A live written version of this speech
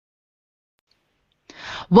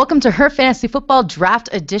Welcome to Her Fantasy Football Draft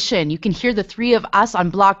Edition. You can hear the three of us on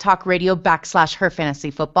Blog Talk Radio /Her Fantasy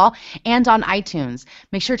Football and on iTunes.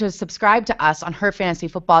 Make sure to subscribe to us on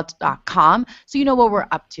herfantasyfootball.com so you know what we're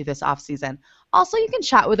up to this offseason. Also, you can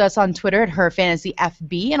chat with us on Twitter at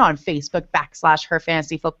HerFantasyFB and on Facebook /Her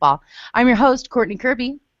Fantasy Football. I'm your host, Courtney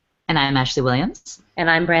Kirby. And I'm Ashley Williams. And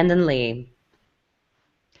I'm Brandon Lee.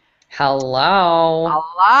 Hello.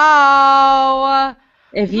 Hello.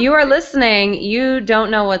 If you are listening, you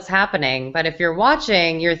don't know what's happening. But if you're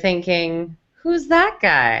watching, you're thinking, who's that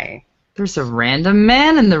guy? There's a random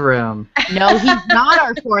man in the room. No, he's not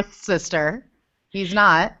our fourth sister. He's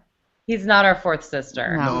not. He's not our fourth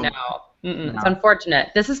sister. No. It's unfortunate.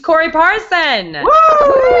 This is Corey Parson.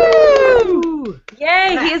 Woo!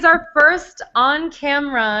 Yay, he is our first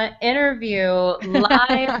on-camera interview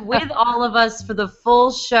live with all of us for the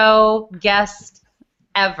full show guest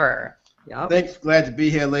ever. Yep. Thanks. Glad to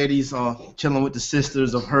be here, ladies. Chilling with the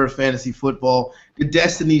sisters of Her Fantasy Football, the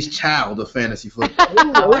Destiny's Child of fantasy football.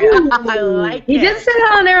 I like He it. did say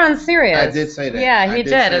that on there on Sirius. I did say that. Yeah, he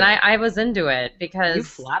did, and I was into it because You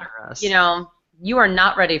flatter us. you know, you are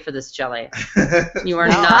not ready for this jelly. You are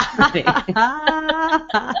not ready.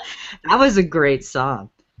 That was a great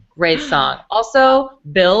song. Great song. Also,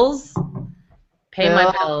 bills. Pay my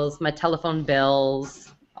Bill. bills, my telephone bills.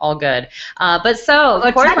 All good. Corey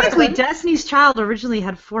Technically, Parson- Destiny's Child originally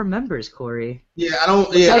had 4 members, Corey. Yeah, I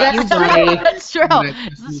don't. Yeah, Oh, that's You true. buddy. That's true.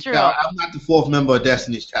 Destiny's That's true. Child. I'm not the fourth member of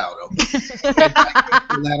Destiny's Child, though. Pull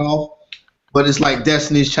that off. But it's like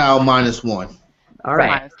Destiny's Child -1. All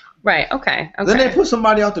right. Right. Okay. Then they put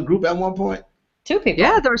somebody out the group at one point. 2 people.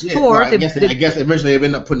 Yeah, there was Yeah, 4. well, I guess eventually they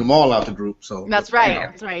ended up putting them all out the group. So That's right. you know.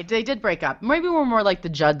 That's right. They did break up. Maybe we're more like the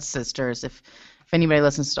Judd sisters if anybody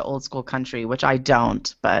listens to old school country, which I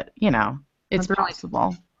don't, but you know, it's That's really-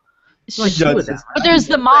 possible. It's like Judd 2 of them. sisters. But there's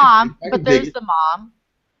the mom. I can But dig there's it. the mom.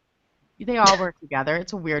 They all work together.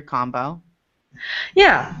 It's a weird combo.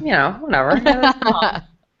 Yeah. You know, whatever.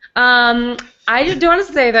 I do want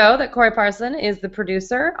to say, though, that Corey Parson is the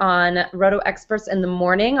producer on Roto Experts in the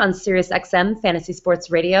Morning on Sirius XM Fantasy Sports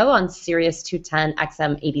Radio on Sirius 210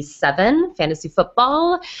 XM 87 Fantasy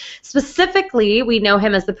Football. Specifically, we know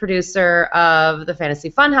him as the producer of the Fantasy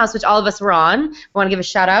Funhouse, which all of us were on. We want to give a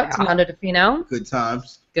shout out to Mondo DeFino. Good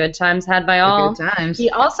times. Good times had by all. Good times. He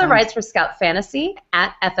also writes for Scout Fantasy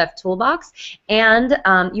at FF Toolbox, and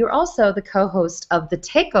you're also the co-host of The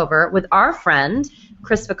Takeover with our friend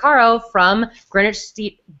Chris Vaccaro from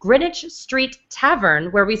Greenwich Street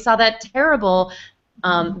Tavern, where we saw that terrible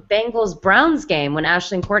Bengals-Browns game when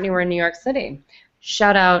Ashley and Courtney were in New York City.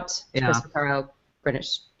 Shout out to Chris Vaccaro, Greenwich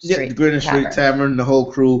Street Yeah, the Greenwich Street Tavern, the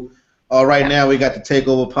whole crew. Right now we got the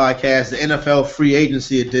Takeover podcast, the NFL Free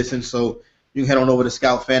Agency edition, so you can head on over to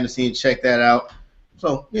Scout Fantasy and check that out.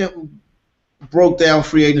 So, yeah, broke down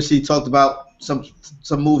free agency, talked about some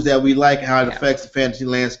moves that we like and how it affects the fantasy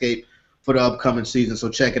landscape for the upcoming season. So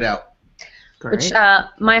check it out. Great. Which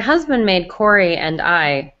my husband made Corey and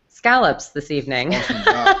I scallops this evening. Awesome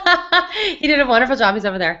job. He did a wonderful job. He's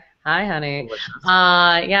over there. Hi, honey.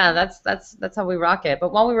 Yeah, that's how we rock it.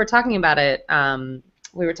 But while we were talking about it,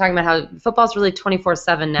 we were talking about how football's really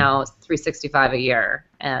 24/7 now, 365 a year,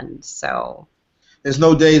 and so There's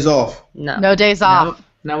no days off. No days off.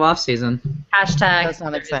 No off season. hashtag Does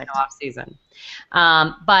not there is expect. no off season.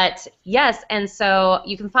 But yes, and so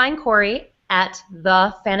you can find Corey at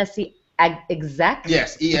the Fantasy Exec.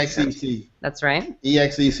 Yes, EXEC. That's right.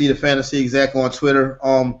 EXEC, the fantasy exec on Twitter.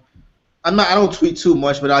 I don't tweet too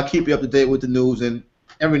much, but I'll keep you up to date with the news, and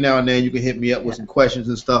every now and then you can hit me up with some questions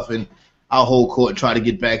and stuff, and I'll hold court and try to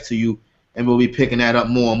get back to you. And we'll be picking that up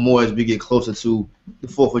more and more as we get closer to the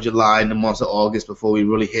 4th of July and the months of August before we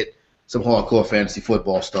really hit some hardcore fantasy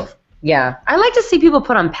football stuff. Yeah, I like to see people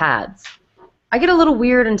put on pads. I get a little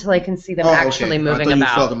weird until I can see them actually okay. moving I thought you were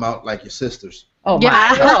about. talking about like your sisters. Oh Yeah.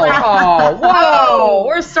 my! Oh, whoa!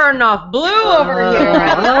 We're starting off blue over here.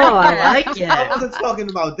 Oh, I like I it. wasn't talking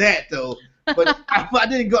about that though, but I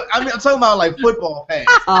didn't go. I mean, I'm talking about like football pants.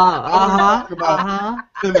 Talking about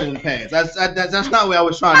feminine pants. That's not where I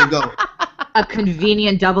was trying to go. A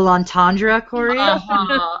convenient double entendre, Corey. Welcome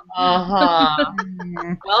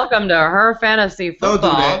to Her Fantasy Don't do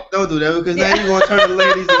Football. that. Don't do that because now you're gonna turn the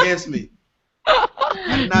ladies against me.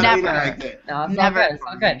 I'm not Never. even like that. No, it's Never. all good. It's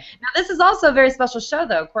all good. Now, this is also a very special show,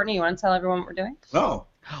 though. Courtney, you want to tell everyone what we're doing? No.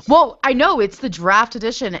 Well, I know it's the draft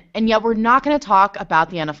edition, and yet we're not going to talk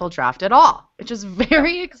about the NFL draft at all, which is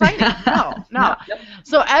very exciting. No.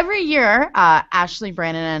 So every year, Ashley,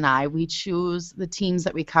 Brandon, and I, we choose the teams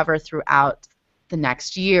that we cover throughout the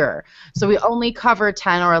next year. So we only cover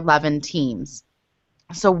 10 or 11 teams.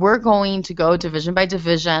 So we're going to go division by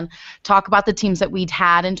division, talk about the teams that we'd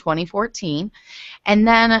had in 2014, and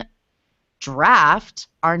then draft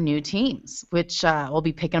our new teams, which we'll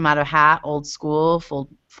be picking them out of a hat, old school,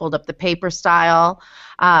 fold up the paper style.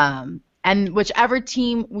 And whichever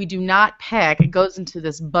team we do not pick, it goes into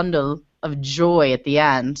this bundle of joy at the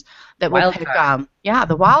end that we'll pick.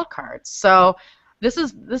 The wild cards. So this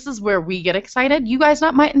is where we get excited. You guys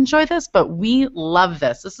might enjoy this, but we love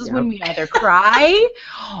this. This is when we either cry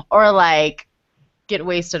or like get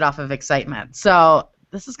wasted off of excitement. So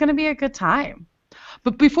this is going to be a good time.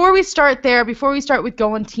 But before we start with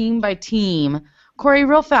going team by team, Corey,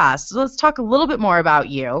 real fast, let's talk a little bit more about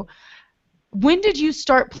you. When did you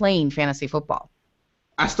start playing fantasy football?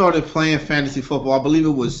 I started playing fantasy football. I believe it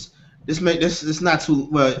was this not too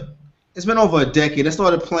well. It's been over a decade. I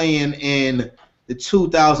started playing in the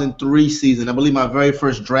 2003 season. I believe my very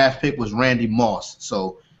first draft pick was Randy Moss.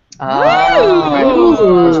 So Randy Moss was the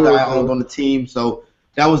first guy I owned on the team. So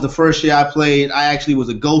that was the first year I played. I actually was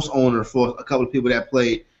a ghost owner for a couple of people that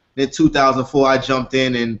played. In 2004, I jumped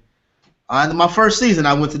in, and my first season,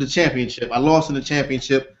 I went to the championship. I lost in the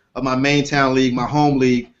championship of my main town league, my home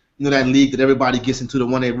league. You know, that league that everybody gets into, the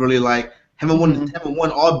one they really like. Haven't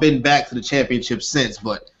won or been back to the championship since,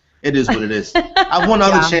 but it is what it is. I've won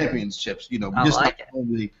other championships, but just not the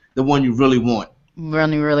home league, the one you really want.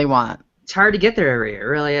 Really want. It's hard to get there every year. It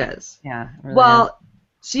really is. Yeah. It really is.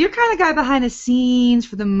 So you're kind of the guy behind the scenes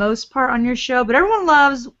for the most part on your show, but everyone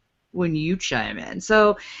loves when you chime in.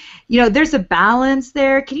 So, there's a balance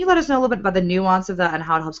there. Can you let us know a little bit about the nuance of that and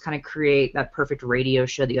how it helps kind of create that perfect radio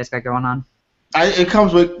show that you guys got going on? It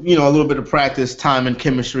comes with, a little bit of practice, time, and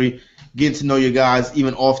chemistry, getting to know your guys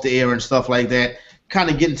even off the air and stuff like that, kind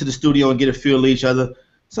of getting to the studio and get a feel of each other.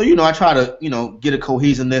 So, I try to, get a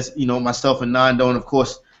cohesiveness, myself and Nando, and, of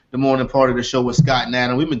course, the morning part of the show with Scott and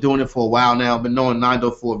Adam. We've been doing it for a while now. I've been knowing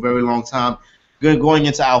Nando for a very long time. Going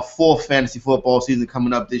into our 4th fantasy football season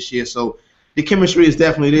coming up this year. So the chemistry is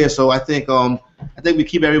definitely there. So I think we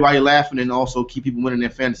keep everybody laughing and also keep people winning their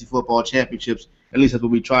fantasy football championships. At least that's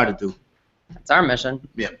what we try to do. That's our mission.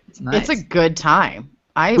 Yeah. It's a good time.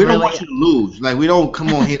 We don't want you to lose. Like, we don't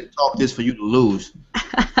come on here to talk this for you to lose.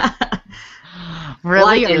 Well,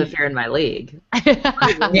 I do if you're in my league.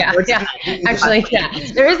 Yeah. Actually,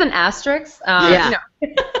 there is an asterisk.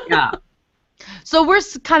 Yeah. So we're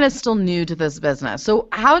kind of still new to this business. So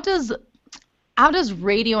how does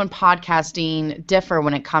radio and podcasting differ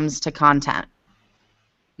when it comes to content?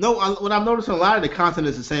 No, what I'm noticing, a lot of the content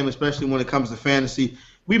is the same, especially when it comes to fantasy.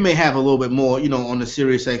 We may have a little bit more, on the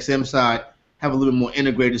Sirius XM side, have a little bit more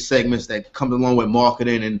integrated segments that come along with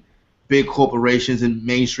marketing and big corporations and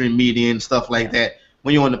mainstream media and stuff like that.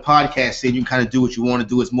 When you're on the podcast scene, you can kind of do what you want to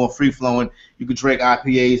do. It's more free-flowing. You can drink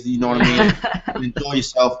IPAs, you know what I mean, and enjoy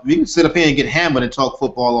yourself. You can sit up here and get hammered and talk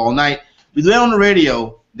football all night. If you live on the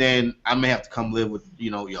radio, then I may have to come live with,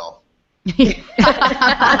 y'all.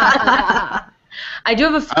 I do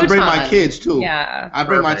have a futon. I bring my kids, too. Yeah. I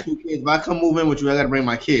bring my 2 kids. If I come move in with you, I got to bring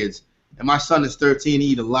my kids. And my son is 13. He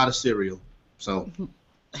eats a lot of cereal. So...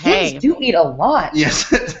 Hey. Kids do eat a lot.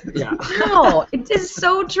 Yes. Yeah. No, it is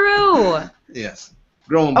so true. Yes.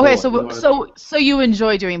 Growing Okay, board, so you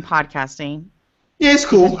enjoy doing podcasting? Yeah, it's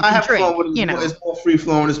cool. I have Drink, fun with it. It's more free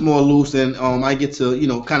flowing. It's more loose, and I get to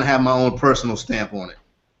kind of have my own personal stamp on it.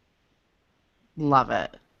 Love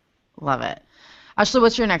it. Ashley,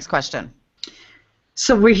 what's your next question?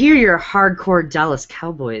 So we hear you're a hardcore Dallas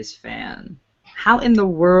Cowboys fan. How in the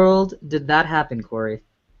world did that happen, Corey?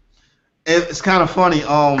 It's kind of funny.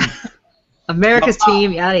 America's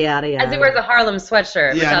team, yada yada yada. As he wears a Harlem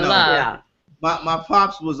sweatshirt, which I love. Yeah. My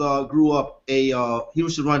pops grew up he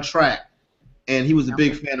used to run track, and he was a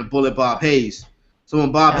big fan of Bullet Bob Hayes. So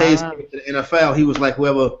when Bob Hayes came to the NFL, he was like,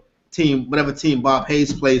 whatever team Bob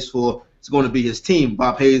Hayes plays for is going to be his team.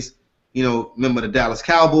 Bob Hayes, remember the Dallas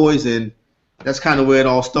Cowboys, and that's kind of where it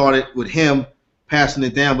all started with him passing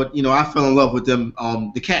it down. But I fell in love with them.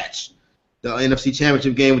 The catch, the NFC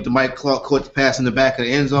Championship game with the Mike Clark caught the pass in the back of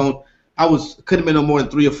the end zone. Could have been no more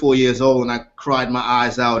than 3 or 4 years old, and I cried my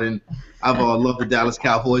eyes out, and I've loved the Dallas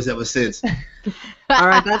Cowboys ever since. All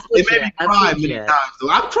right, that's legit. They made me cry many times, though.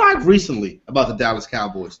 I've cried recently about the Dallas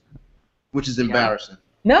Cowboys, which is embarrassing.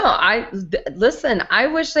 No, listen, I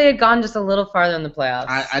wish they had gone just a little farther in the playoffs.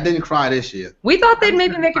 I didn't cry this year. We thought they'd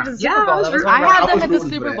maybe make it to the Super Bowl. I had them at the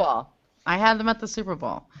Super Bowl. I had them at the Super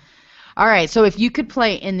Bowl. All right, so if you could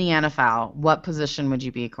play in the NFL, what position would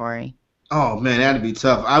you be, Corey? Oh, man, that'd be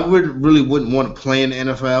tough. I really wouldn't want to play in the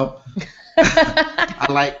NFL. I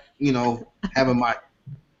like, having my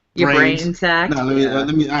Your brain intact.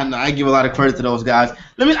 No, I give a lot of credit to those guys.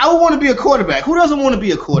 I would want to be a quarterback. Who doesn't want to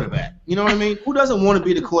be a quarterback? You know what I mean? Who doesn't want to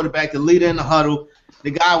be the quarterback, the leader in the huddle,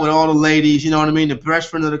 the guy with all the ladies? You know what I mean? The best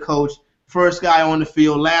friend of the coach, first guy on the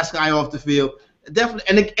field, last guy off the field.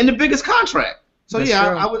 Definitely, and the biggest contract. So That's yeah,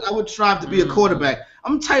 true. I would strive to be a quarterback.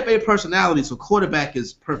 I'm type A personality, so quarterback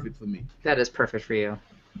is perfect for me. That is perfect for you.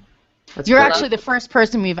 You're actually the first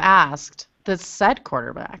person we've asked that said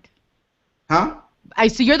quarterback. Huh?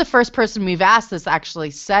 So you're the first person we've asked that's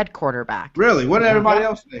actually said quarterback. Really? What did everybody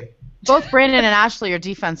else say? Both Brandon and Ashley are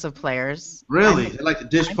defensive players. Really? They like to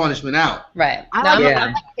dish punishment out. Right. I like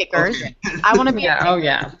Yeah. kickers. Okay. I want to be. Yeah. Oh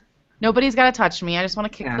yeah. Nobody's got to touch me. I just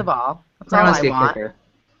want to kick Yeah. the ball. That's all Sounds I good want. kicker.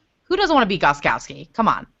 Who doesn't want to be Goskowski? Come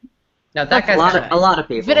on. No, that A guy's lot, good. of, a lot of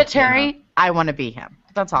people. Vinatieri, I want to be him.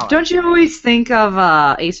 That's all. Don't you always think of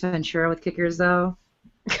Ace Ventura with kickers, though?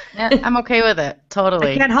 I'm okay with it. I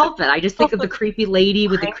Totally. can't help it. I just think of the creepy lady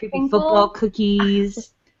with the creepy football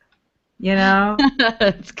cookies. You know?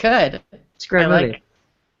 It's good. It's a great I like movie. it.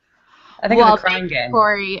 I think Well, it's a crime game.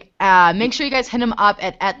 Corey, make sure you guys hit him up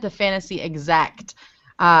at the Fantasy Exact.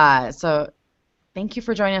 So thank you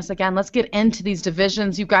for joining us again. Let's get into these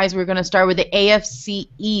divisions. You guys, we're going to start with the AFC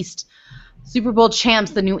East. Super Bowl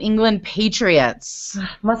champs, the New England Patriots.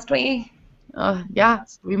 Must we? Yeah,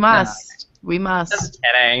 we must. We must. Just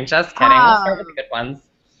kidding. Just kidding. We'll start with the good ones.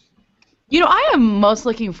 You know, I am most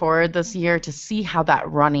looking forward this year to see how that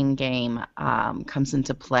running game comes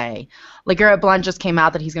into play. LeGarrette Blount just came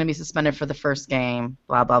out that he's going to be suspended for the first game,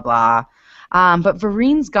 blah, blah, blah. But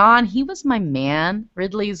Vereen's gone. He was my man.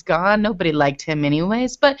 Ridley's gone. Nobody liked him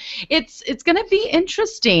anyways. But it's going to be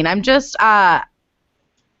interesting. I'm just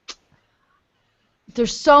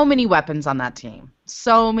there's so many weapons on that team.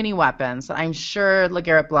 So many weapons. I'm sure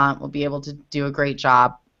LeGarrette Blount will be able to do a great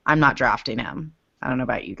job. I'm not drafting him. I don't know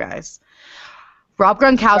about you guys. Rob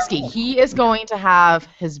Gronkowski, he is going to have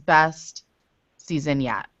his best season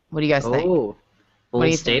yet. What do you guys think? Oh, What do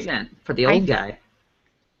you bold think? statement for the old guy.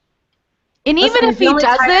 And even Listen, if he's the he only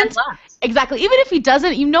tight end doesn't, left. exactly, even if he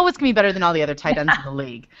doesn't, you know it's going to be better than all the other tight ends in the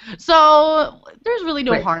league. So there's really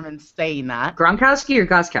no Wait. harm in saying that. Gronkowski or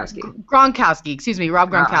Goskowski? Gronkowski, excuse me, Rob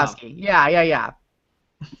Gronkowski. Yeah.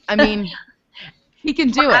 I mean, he can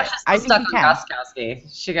do it. Ashley's I still think he stuck on can. Goskowski.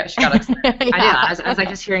 She got excited. I did. As I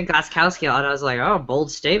just hearing Goskowski, I was like, oh,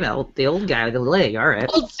 bold statement. The old guy with the leg. All right.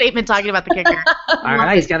 Bold statement talking about the kicker. All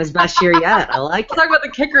right. He's got his best year yet. I like We'll talk about the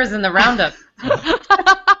kickers in the roundup.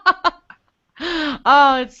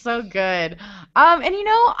 Oh, it's so good. And you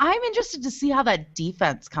know, I'm interested to see how that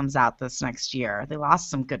defense comes out this next year. They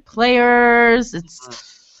lost some good players.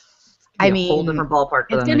 I a mean, whole different ballpark for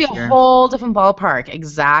it's them going to this be year. a whole different ballpark.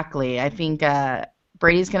 Exactly. I think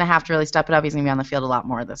Brady's going to have to really step it up. He's going to be on the field a lot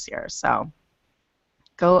more this year. So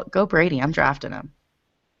go Brady. I'm drafting him.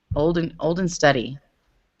 Old and steady.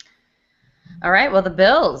 All right. Well, the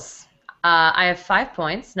Bills. I have 5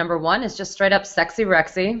 points. Number 1 is just straight up sexy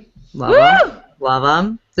Rexy. Love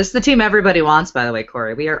them. This is the team everybody wants, by the way,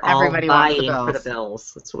 Corey. We are all Everybody wants the vying for the Bills.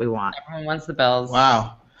 Bills. That's what we want. Everyone wants the Bills.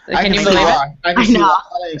 Wow. Can you see believe it? why. I I can see a know. lot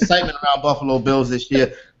of excitement around Buffalo Bills this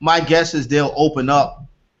year. My guess is they'll open up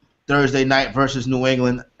Thursday night versus New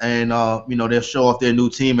England, and they'll show off their new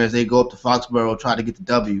team as they go up to Foxborough try to get the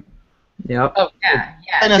W. Yep. Oh yeah.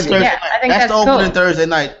 And that's Thursday Yeah, night. I think That's that's the opening cool. Thursday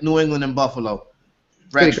night, New England and Buffalo.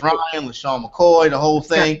 Rex Pretty Ryan, LaShawn McCoy, the whole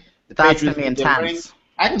thing. The That's going Patriots to be get their ring. intense.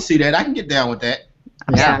 I can see that. I can get down with that.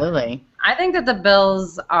 Absolutely. I think that the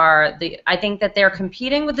Bills I think that they're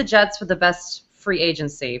competing with the Jets for the best free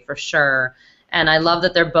agency for sure. And I love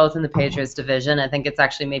that they're both in the Patriots division. I think it's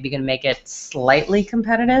actually maybe going to make it slightly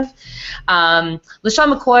competitive. LaShawn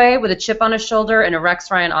McCoy with a chip on his shoulder and a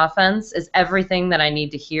Rex Ryan offense is everything that I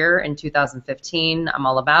need to hear in 2015. I'm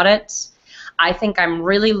all about it. I think I'm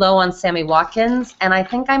really low on Sammy Watkins, and I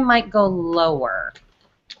think I might go lower.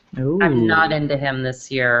 Ooh. I'm not into him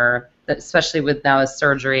this year, especially with now his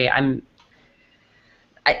surgery. I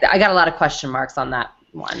got a lot of question marks on that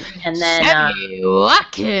one. And then Sammy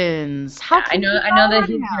Watkins. How I know that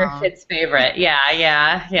he's your kid's favorite. Yeah.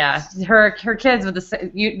 Her kids with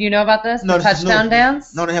the you know about this? No, The this is touchdown new.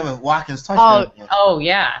 dance? No, they have a Watkins touchdown. Oh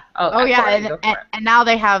yeah. Oh yeah, Corey, go for it. and now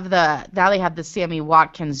they have the Sammy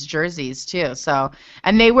Watkins jerseys too. So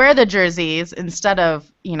and they wear the jerseys instead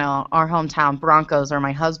of our hometown Broncos or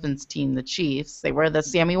my husband's team, the Chiefs. They wear the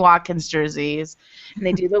Sammy Watkins jerseys, and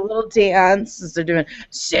they do the little dance as they're doing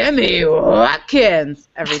Sammy Watkins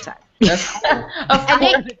every time. That's cool.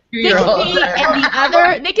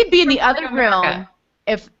 And they could be in the other room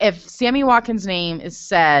if Sammy Watkins' name is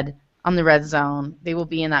said on the Red Zone, they will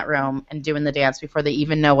be in that room and doing the dance before they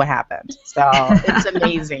even know what happened. So it's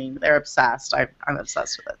amazing. They're obsessed. I'm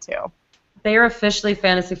obsessed with it too. They are officially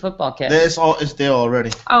fantasy football kids. It's there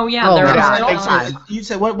already. Oh yeah, Oh, they're my still God. on. You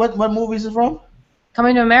said what movies is from?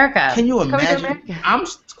 Coming to America. Can you Coming to imagine? America. I'm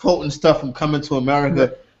quoting stuff from Coming to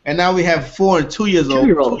America, and now we have 4 and 2 years old,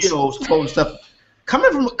 2-year-olds quoting stuff. Coming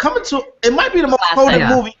to, it might be the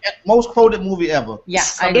most quoted movie ever. Yeah,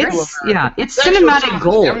 I agree. It's Sexual cinematic chocolate,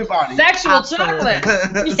 gold. Everybody. Sexual Absolutely.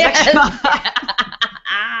 chocolate. Yes.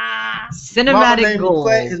 Cinematic gold.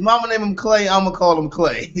 His mama named him Clay. I'm gonna call him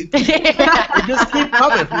Clay. They just keep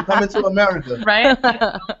coming from Coming to America. Right?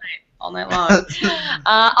 All night long.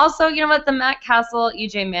 Also, you know what? The Matt Castle,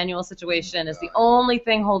 EJ Manuel situation is the only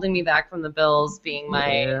thing holding me back from the Bills being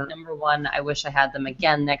my number one. I wish I had them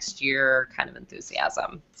again next year kind of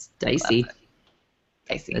enthusiasm. It's dicey.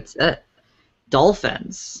 Dicey. That's it.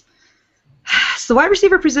 Dolphins. So the wide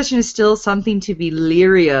receiver position is still something to be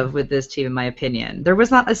leery of with this team, in my opinion. There was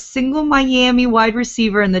not a single Miami wide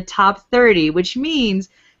receiver in the top 30, which means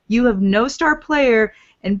you have no star player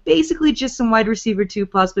and basically just some wide receiver 2,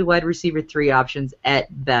 possibly wide receiver 3 options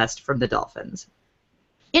at best from the Dolphins.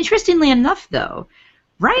 Interestingly enough, though,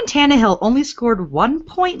 Ryan Tannehill only scored 1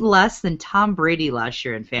 point less than Tom Brady last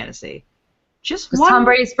year in fantasy. Just one. Tom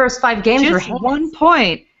Brady's first 5 games were Just 1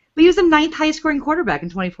 point. But he was the 9th highest scoring quarterback in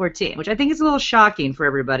 2014, which I think is a little shocking for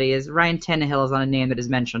everybody, as Ryan Tannehill is on a name that is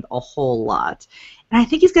mentioned a whole lot. And I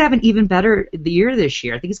think he's going to have an even better year this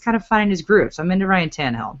year. I think he's kind of finding his groove, so I'm into Ryan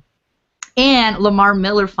Tannehill. And Lamar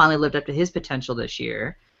Miller finally lived up to his potential this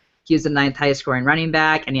year. He was the 9th highest scoring running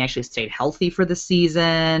back, and he actually stayed healthy for the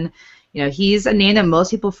season. You know, he's a name that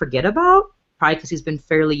most people forget about, probably because he's been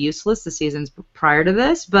fairly useless the seasons prior to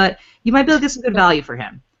this, but you might be able to get some good value for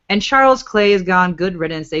him. And Charles Clay is gone. Good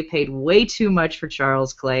riddance. They paid way too much for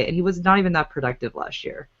Charles Clay, and he was not even that productive last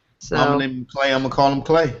year. So I'm gonna name him Clay. I'm gonna call him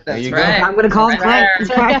Clay. There you right. go. I'm going to call him Clay.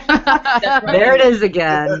 That's right. That's right. There it is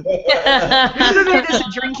again. We should have made this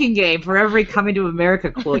a drinking game. For every Coming to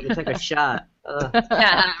America quote, you take a shot.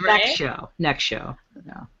 Yeah, right? Next show.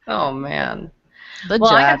 No. Oh, man. The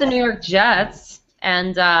Well, I got Jets. the New York Jets,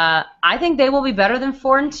 and I think they will be better than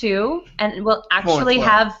 4-2, and will actually 4-12.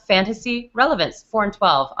 have fantasy relevance.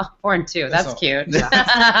 4-12, 4-2. That's all. cute. Yeah.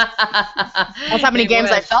 That's how many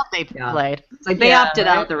games I felt they played. It's like they Yeah, opted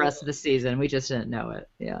right? out the rest of the season. We just didn't know it.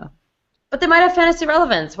 Yeah. But they might have fantasy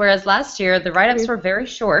relevance, whereas last year the write-ups were very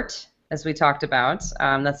short, as we talked about.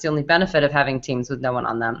 That's the only benefit of having teams with no one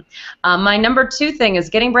on them. My number 2 thing is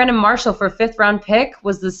getting Brandon Marshall for a 5th-round pick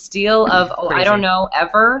was the steal of, I don't know,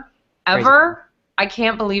 ever. I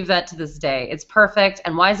can't believe that to this day. It's perfect.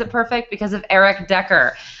 And why is it perfect? Because of Eric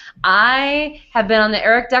Decker. I have been on the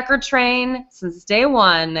Eric Decker train since day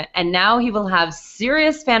one, and now he will have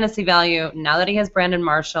serious fantasy value now that he has Brandon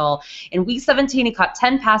Marshall. In Week 17, he caught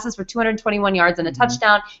 10 passes for 221 yards and a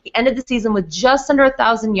touchdown. He ended the season with just under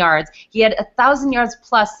 1,000 yards. He had 1,000 yards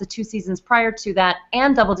plus the 2 seasons prior to that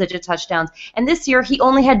and double-digit touchdowns. And this year, he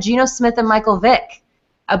only had Geno Smith and Michael Vick,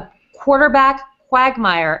 a quarterback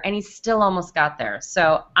quagmire, and he still almost got there.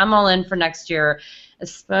 So I'm all in for next year,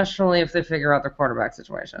 especially if they figure out the quarterback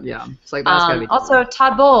situation. Yeah. It's like that's gotta be Also,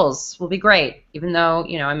 Todd Bowles will be great, even though,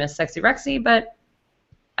 I miss Sexy Rexy, but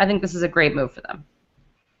I think this is a great move for them.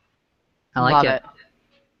 I like Love it.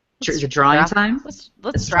 Is it drawing Draft- time?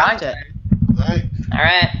 Let's draft it. Right. All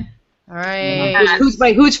right. All right.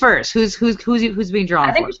 Who's first? Who's being drawn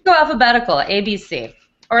I think for? we should go alphabetical, ABC.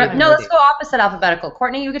 Or Yeah, no, let's maybe. go opposite alphabetical.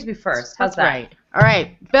 Courtney, you get to be first. How's That's that? right. All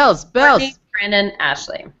right. Bills. Courtney, Brandon,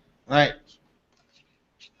 Ashley. All right.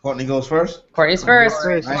 Courtney goes first. Courtney's first.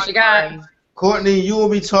 First. What you got? Courtney, you will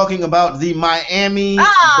be talking about the Miami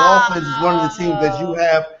Dolphins, is one of the teams that you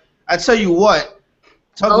have. I tell you what,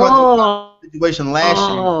 talking about the situation last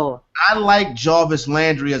year, I like Jarvis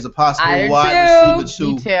Landry as a possible I do wide receiver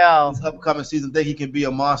Me too. too. This upcoming season, think he can be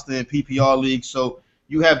a monster in PPR league. So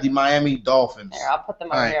you have the Miami Dolphins. There, I'll put them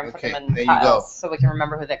over All right, here and put okay, them in there you piles go. so we can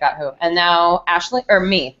remember who they got who. And now Ashley, or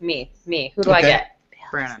me. Who do I Okay. get?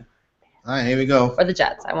 Brandon. All right, here we go. Or the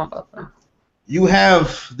Jets. I want both of them. You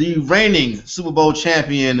have the reigning Super Bowl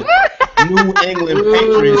champion, New England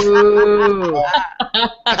Patriots.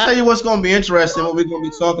 I tell you what's going to be interesting, what we're going to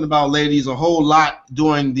be talking about, ladies, a whole lot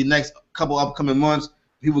during the next couple upcoming months.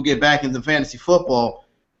 People get back into fantasy football.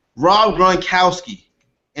 Rob Gronkowski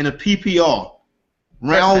in a PPR,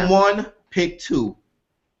 round 1, pick 2.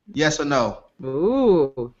 Yes or no?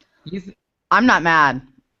 Ooh. I'm not mad.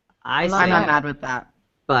 I I'm say, not mad with that.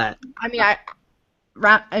 but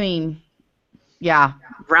Yeah.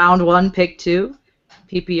 round 1, pick 2,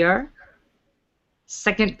 PPR.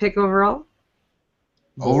 Second pick overall.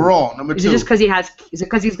 overall. Number 2. Is it just because is it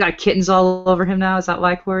because he's got kittens all over him now? Is that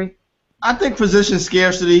why, Corey? I think position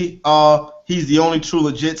scarcity. He's the only true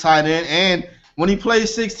legit tight end, and when he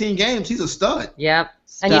plays 16 games, he's a stud. Yep.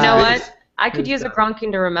 And you know what? I could use a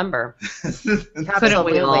Gronking to remember. Couldn't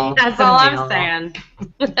we all? That's all I'm saying.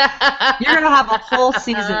 You're going to have a whole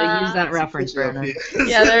season to use that reference, Brandon.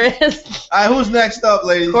 Yeah, there is. All right, who's next up,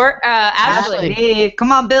 ladies? Ashley. Hey,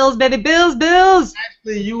 come on, Bills, baby. Bills.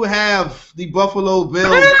 Actually, you have the Buffalo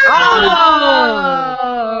Bills.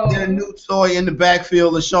 Oh! Their new toy in the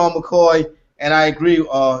backfield, LaShawn McCoy. And I agree,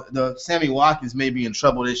 the Sammy Watkins may be in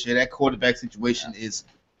trouble this year. That quarterback situation is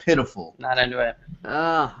pitiful. Not into it.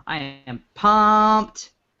 I am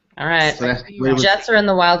pumped. All right. So Jets are in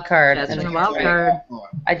the wild card. Jets are in the wild card.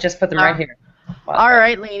 I just put them right here. All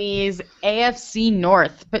right, ladies. AFC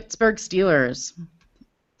North, Pittsburgh Steelers.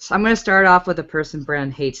 So I'm going to start off with the person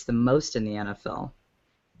Brandon hates the most in the NFL.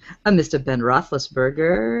 Mr. Ben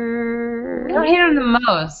Roethlisberger. I don't hate him the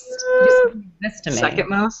most. He just this to me. Second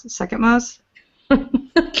most?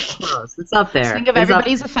 Close. It's up there. Think of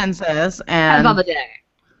everybody's offenses and on the day.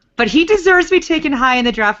 But he deserves to be taken high in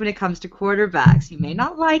the draft when it comes to quarterbacks. You may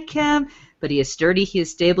not like him, but he is sturdy, he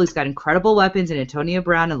is stable, he's got incredible weapons in Antonio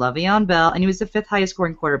Brown and Le'Veon Bell, and he was the 5th highest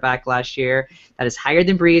scoring quarterback last year. That is higher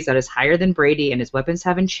than Breeze, that is higher than Brady, and his weapons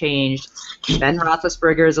haven't changed. Ben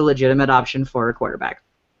Roethlisberger is a legitimate option for a quarterback.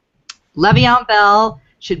 Le'Veon Bell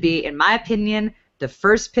should be, in my opinion, the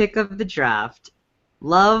first pick of the draft.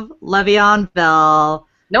 Love Le'Veon Bell.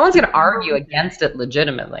 No one's going to argue against it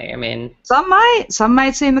legitimately. I mean, some might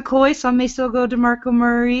say McCoy. Some may still go DeMarco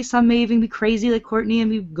Murray. Some may even be crazy like Courtney and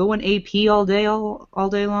be going AP all day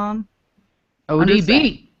long.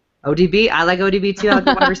 ODB. I like ODB too. I like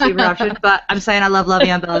the wide receiver option. But I'm saying I love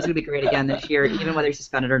Le'Veon Bell. He's going to be great again this year, even whether he's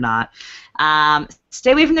suspended or not.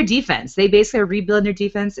 Stay away from their defense. They basically are rebuilding their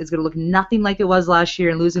defense. It's going to look nothing like it was last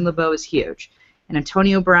year, and losing LeBeau is huge. And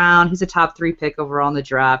Antonio Brown, he's a top 3 pick overall in the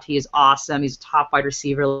draft. He is awesome. He's a top wide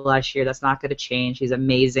receiver last year. That's not going to change. He's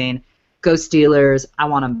amazing. Go Steelers. I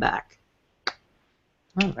want him back.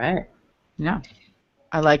 All right. Yeah.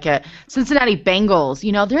 I like it. Cincinnati Bengals.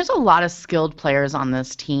 You know, there's a lot of skilled players on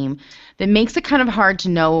this team that makes it kind of hard to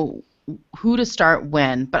know who to start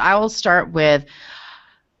when. But I will start with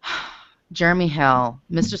Jeremy Hill,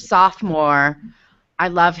 Mr. Sophomore. I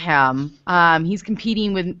love him. He's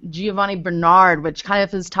competing with Giovanni Bernard, which kind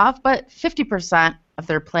of is tough, but 50% of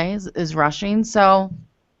their plays is rushing, so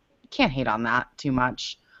you can't hate on that too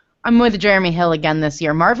much. I'm with Jeremy Hill again this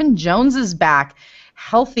year. Marvin Jones is back,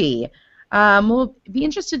 healthy. We'll be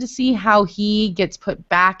interested to see how he gets put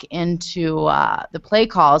back into the play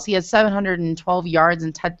calls. He has 712 yards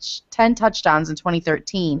and 10 touchdowns in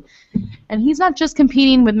 2013. And he's not just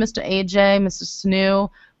competing with Mr. AJ, Mr. Sanu.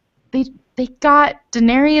 They got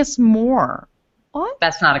Denarius Moore. What?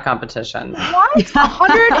 That's not a competition. What?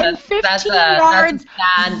 115 yards,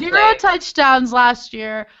 that's 0 touchdowns last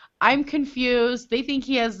year. I'm confused. They think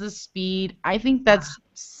he has the speed. I think that's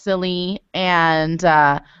silly. And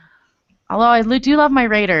although I do love my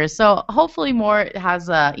Raiders, so hopefully Moore has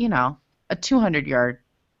a 200-yard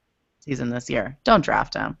season this year. Don't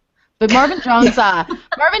draft him. But Marvin Jones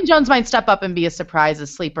might step up and be a surprise, a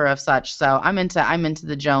sleeper of such. So I'm into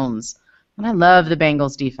the Jones. And I love the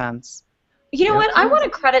Bengals defense. You know what? I want to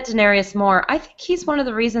credit Denarius Moore. I think he's one of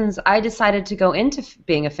the reasons I decided to go into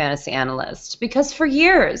being a fantasy analyst. Because for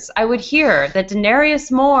years, I would hear that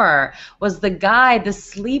Denarius Moore was the guy, the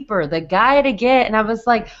sleeper, the guy to get. And I was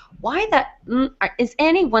like, why is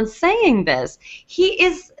anyone saying this? He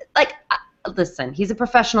is, like, listen, he's a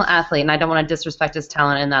professional athlete, and I don't want to disrespect his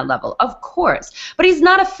talent in that level. Of course. But he's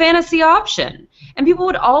not a fantasy option. And people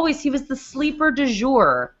would he was the sleeper du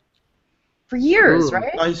jour. For years,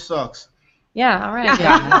 right? Oh, he sucks. Yeah, all right.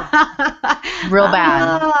 Yeah. Real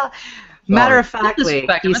bad. Matter of factly.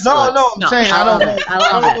 I'm saying I don't know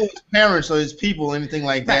his parents or his people or anything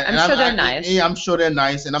like that. Right, I'm sure they're nice. Yeah, I'm sure they're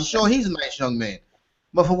nice, and I'm sure he's a nice young man.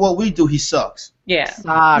 But for what we do, he sucks. Yeah.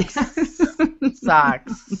 Sucks.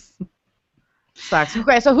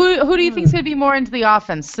 Okay, so who do you think is going to be more into the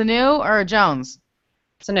offense, Sanu or Jones?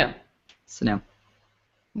 Sanu. I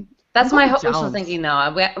That's my like wishful thinking,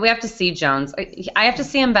 though. We have to see Jones. I have to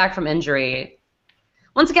see him back from injury.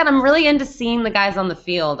 Once again, I'm really into seeing the guys on the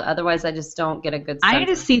field. Otherwise, I just don't get a good sense. I need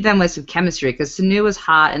to see them with some chemistry because Sanu was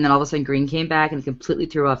hot, and then all of a sudden Green came back and completely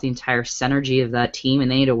threw off the entire synergy of that team, and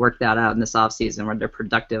they need to work that out in this offseason where they're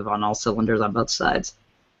productive on all cylinders on both sides.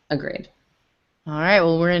 Agreed. All right,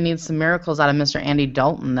 well, we're going to need some miracles out of Mr. Andy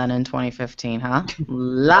Dalton then in 2015, huh?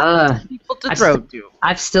 Lots of people to throw to.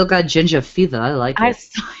 I've still got ginger fever. I like it.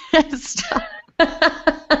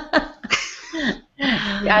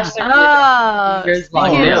 Ashley. Oh, Here's speaking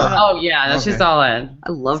Lawler. of- Oh yeah, she's Okay. all in.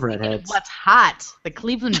 I love redheads. What's hot? The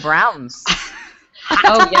Cleveland Browns.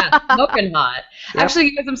 Oh yeah, smoking hot. Yep. Actually,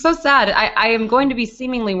 you guys, I'm so sad. I am going to be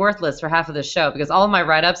seemingly worthless for half of the show because all of my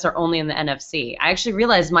write-ups are only in the NFC. I actually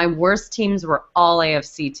realized my worst teams were all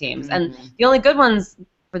AFC teams, and the only good ones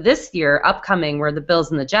for this year upcoming were the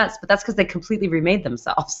Bills and the Jets, but that's because they completely remade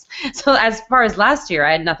themselves. So as far as last year,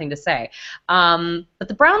 I had nothing to say. But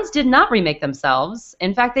the Browns did not remake themselves.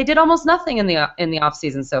 In fact, they did almost nothing in the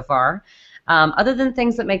offseason so far, other than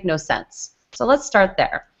things that make no sense. So let's start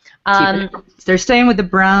there. They're staying with the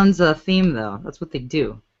Browns theme, though. That's what they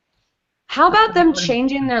do. How about them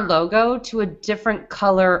changing their logo to a different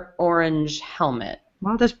color orange helmet?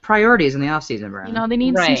 Well, there's priorities in the offseason, Brandon. You know, they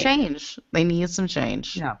need Right. some change. They need some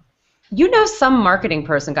change. Yeah. You know some marketing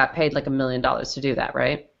person got paid like $1 million to do that,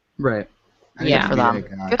 right? Right. I need Yeah. to For be them. that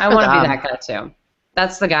guy. Good I for want to be them. that guy too.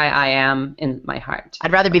 That's the guy I am in my heart.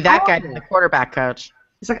 I'd rather be that guy than the quarterback coach.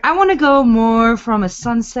 It's like, I want to go more from a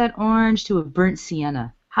sunset orange to a burnt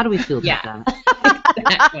sienna. How do we feel about Yeah.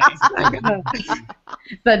 that?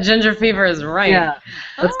 That ginger fever is right. Yeah.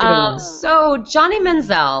 Let's get it on. So Johnny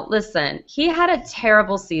Manziel, listen, he had a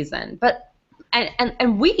terrible season, but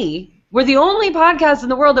and we were the only podcast in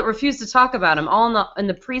the world that refused to talk about him all in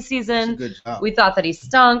the That's a preseason. good job. We thought that he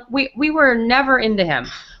stunk. We were never into him.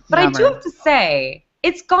 But I do Never. have to say,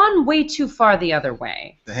 it's gone way too far the other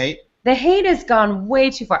way. The hate? The hate has gone way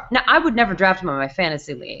too far. Now, I would never draft him on my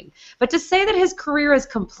fantasy league, but to say that his career is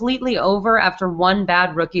completely over after one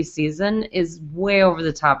bad rookie season is way over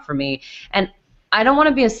the top for me. And I don't want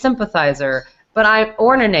to be a sympathizer,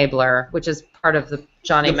 or an enabler, which is part of the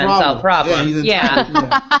Johnny The Manziel problem. Yeah.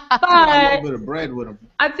 Yeah. A But little bit of bread with him.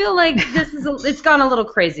 I feel like it's gone a little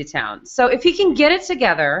crazy town. So if he can get it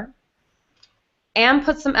together and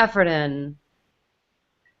put some effort in,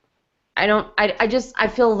 I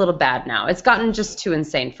feel a little bad now. It's gotten just too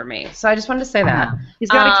insane for me. So I just wanted to say that. He's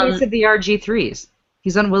got a case of the RG3s.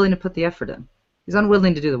 He's unwilling to put the effort in. He's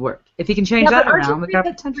unwilling to do the work. If he can change Yeah, that but around, we RG3 got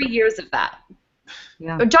had potential. 3 years of that.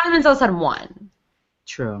 Yeah, Johnny Manziel's had 1.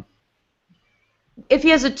 true. If he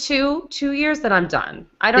has a 2 years, then I'm done.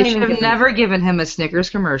 I don't They even should have give never given him a Snickers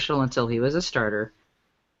commercial until he was a starter.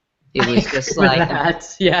 It was just like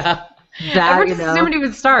that. Yeah. that, Everyone you just assumed know, he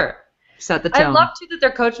would start. set the I tone. love too that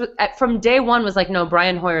their coach from day one was like, no,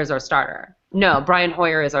 Brian Hoyer is our starter. No, Brian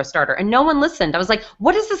Hoyer is our starter. And no one listened. I was like,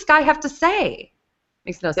 what does this guy have to say?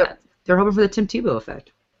 Makes no sense. They're hoping for the Tim Tebow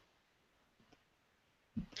effect.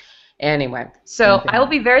 Anyway, so I will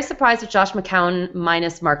be very surprised if Josh McCown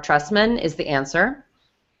minus Mark Trestman is the answer.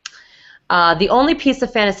 The only piece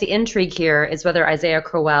of fantasy intrigue here is whether Isaiah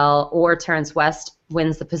Crowell or Terrence West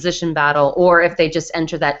wins the position battle, or if they just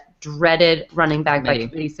enter that dreaded running back by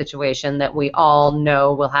committee situation that we all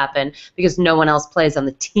know will happen because no one else plays on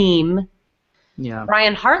the team. Yeah.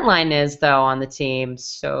 Brian Hartline is, though, on the team.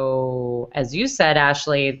 So, as you said,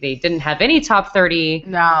 Ashley, they didn't have any top 30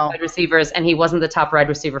 No. wide receivers, and he wasn't the top wide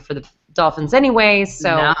receiver for the Dolphins anyway.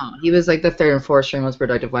 So, No, he was like the third and fourth string most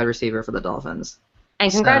productive wide receiver for the Dolphins.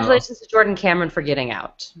 and congratulations to Jordan Cameron for getting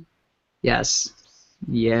out. Yes.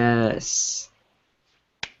 Yes.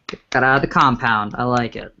 Got out of the compound. I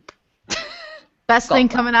like it. Best thing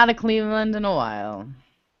coming out of Cleveland in a while.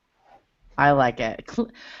 I like it.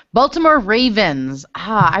 Baltimore Ravens.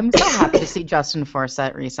 I'm so happy to see Justin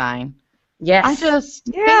Forsett resign. Yes. I just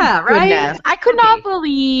Yeah, thank right? goodness. I could not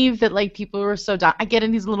believe that people were so down. I get it,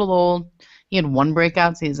 he's a little old. He had one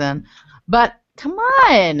breakout season, but come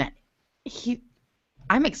on,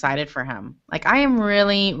 I'm excited for him. I am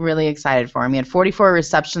really, really excited for him. He had 44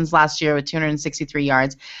 receptions last year with 263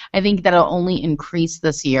 yards. I think that'll only increase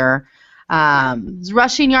this year. His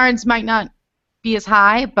rushing yards might not be as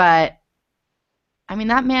high, but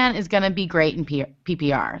that man is going to be great in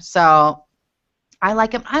PPR. So I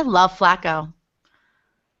like him. I love Flacco.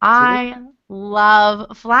 I love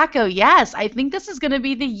Flacco. Yes, I think this is going to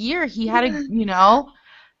be the year. He had I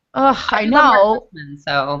know.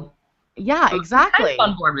 So, Yeah, exactly.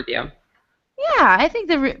 I'm on board with you. Yeah, I think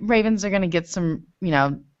the Ravens are going to get some,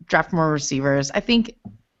 draft more receivers. I think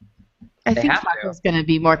have to. Flacco's going to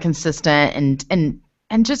be more consistent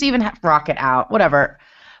and just even rock it out. Whatever.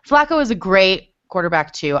 Flacco is a great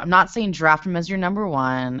quarterback too. I'm not saying draft him as your number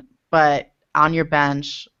one, but on your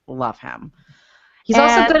bench, love him. He's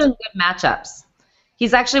also good in good matchups.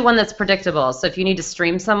 He's actually one that's predictable. So if you need to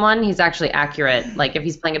stream someone, he's actually accurate. Like if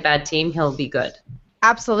he's playing a bad team, he'll be good.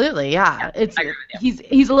 Absolutely, yeah. I agree with you.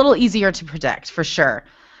 He's a little easier to predict for sure.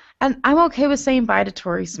 And I'm okay with saying bye to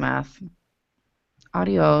Torrey Smith.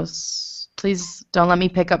 Adios. Please don't let me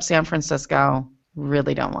pick up San Francisco.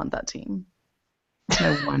 Really don't want that team.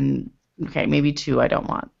 No one Okay, maybe 2 I don't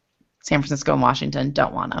want. San Francisco and Washington,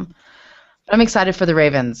 don't want them. But I'm excited for the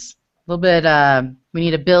Ravens. A little bit, we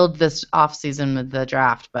need to build this offseason with the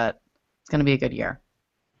draft, but it's going to be a good year.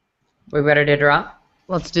 We ready to draw?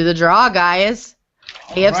 Let's do the draw, guys.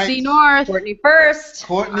 AFC right. North. Courtney first.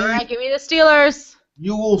 Courtney, All right, give me the Steelers.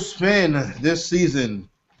 you will spend this season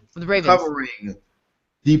With the Ravens. covering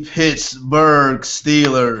the Pittsburgh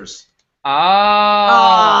Steelers. Oh,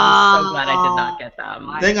 I'm so glad I did not get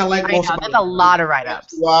them. Thing I like I most know, about that's a lot of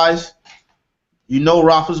write-ups. wise, you know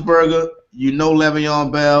Roethlisberger, you know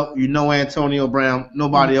Le'Veon Bell, you know Antonio Brown.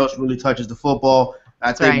 Nobody else really touches the football.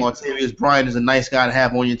 I think right. Martavius Bryant is a nice guy to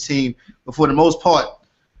have on your team. But for the most part,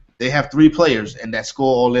 they have 3 players and that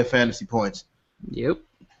score all their fantasy points. Yep.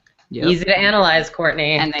 Easy to analyze,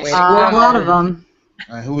 Courtney. And they Wait, score a lot of them.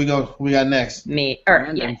 All right, who we got next? me.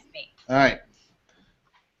 Brandon. Yes, me. All right.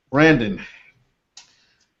 Brandon.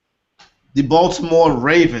 The Baltimore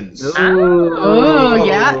Ravens. Oh,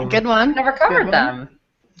 yeah, good one. Never covered Good them.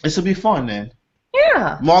 This will be fun, man.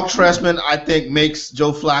 Yeah. Mark Trestman, I think, makes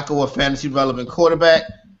Joe Flacco a fantasy-relevant quarterback.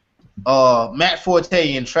 Matt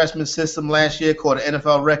Forte in Trestman's system last year caught an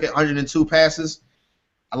NFL record 102 passes.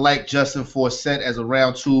 I like Justin Forsett as a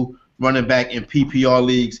round 2 running back in PPR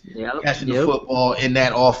leagues, catching the football in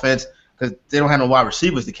that offense because they don't have no wide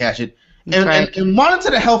receivers to catch it. And monitor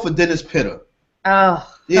the health of Dennis Pitta. Oh.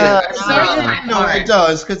 Yeah, no, it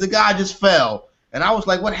does because the guy just fell, and I was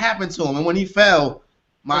like, "What happened to him?" And when he fell,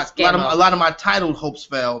 a lot of my title hopes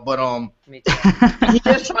fell. But Me too. he's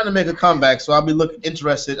just trying to make a comeback, so I'll be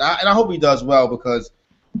interested, and I hope he does well because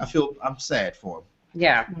I'm sad for him.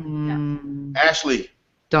 Yeah. Ashley,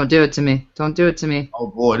 Don't do it to me. Don't do it to me. oh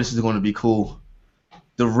boy, this is going to be cool.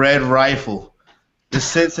 The Red Rifle, the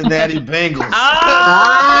Cincinnati Bengals.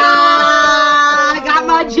 I got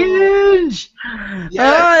my ginge.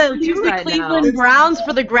 Yes. Oh, choose the Right Cleveland now. Browns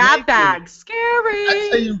for the grab Thank you. bag. I Scary.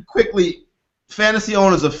 tell you quickly, fantasy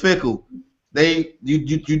owners are fickle.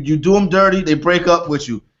 You do them dirty, they break up with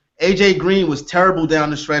you. AJ Green was terrible down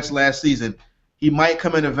the stretch last season. He might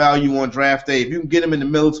come in a value on draft day. If you can get him in the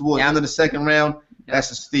middle towards the end of the second round,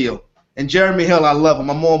 that's a steal. And Jeremy Hill, I love him.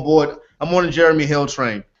 I'm on board. I'm on the Jeremy Hill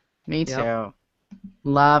train. Me too. Yep.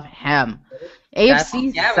 Love him. AFC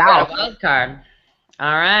We got a South. wild card.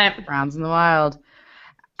 All right. Browns in the wild.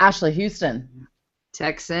 Ashley, Houston.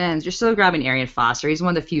 Texans. You're still grabbing Arian Foster. He's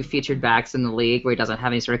one of the few featured backs in the league where he doesn't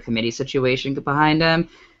have any sort of committee situation behind him.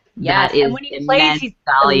 Yes, That is and when he plays, immense he's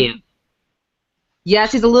value.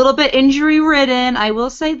 Yes, he's a little bit injury-ridden, I will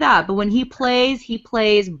say that. But when he plays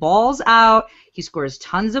balls out. He scores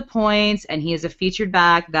tons of points, and he is a featured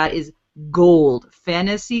back that is gold,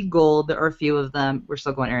 fantasy gold. There are a few of them. We're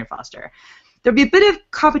still going Arian Foster. There'll be a bit of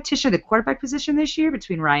competition at the quarterback position this year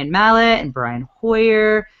between Ryan Mallett and Brian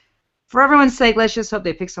Hoyer. For everyone's sake, let's just hope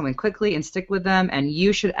they pick someone quickly and stick with them, and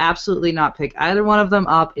you should absolutely not pick either one of them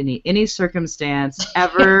up in any circumstance,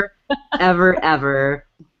 ever, ever, ever.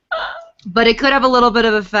 But it could have a little bit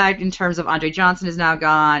of effect in terms of Andre Johnson is now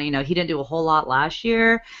gone. You know, he didn't do a whole lot last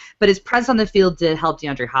year, but his presence on the field did help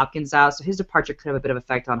DeAndre Hopkins out, so his departure could have a bit of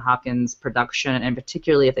effect on Hopkins' production, and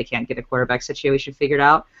particularly if they can't get a quarterback situation figured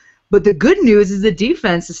out. But the good news is the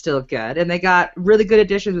defense is still good, and they got really good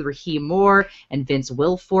additions with Raheem Moore and Vince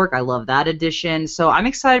Wilfork. I love that addition. So I'm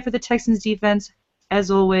excited for the Texans defense,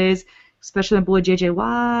 as always, especially my boy J.J.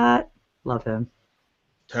 Watt. Love him.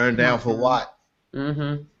 Turned down for what?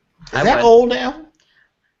 Mm-hmm. Is that old now?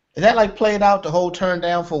 Is that like played out the whole turn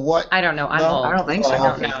down for what? I don't know. I'm No, old. I don't think so. I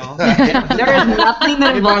don't okay. know. There is nothing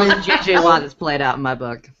that involves J.J. Watt that's played out in my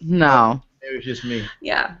book. No. It was just me.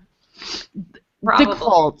 Yeah. The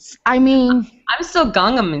Colts. I mean, I'm still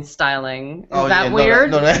Gangnam styling. Is Oh, that yeah, no,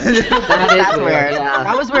 weird? that that's weird, weird. yeah.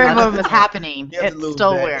 That was weird when it was happening. You have to It's lose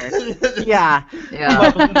still that. weird. Yeah.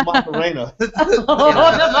 Yeah. Macarena.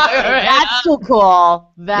 That's still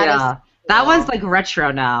cool. That is. Yeah. That one's like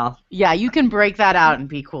retro now. Yeah, you can break that out and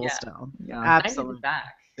be cool Yeah. still. Yeah. I need Absolutely. it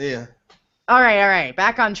back. Yeah. All right.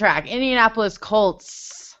 Back on track. Indianapolis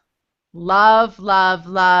Colts. Love.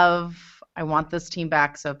 I want this team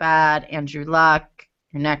back so bad. Andrew Luck,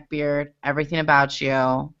 your neckbeard, everything about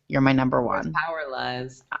you. You're my number one. Power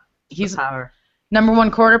lies. He's Power. number one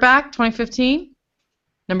quarterback, 2015.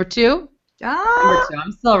 Number two, Number 2.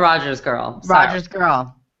 I'm still a Rogers girl. Sorry. Rogers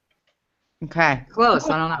girl. Okay. Close.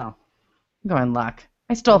 I don't know. I'm going Luck.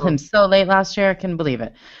 I stole him so late last year. I couldn't believe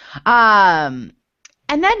it. And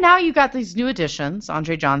then now you got these new additions,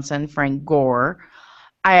 Andre Johnson, Frank Gore.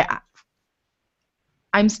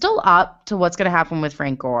 I'm still up to what's going to happen with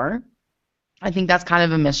Frank Gore. I think that's kind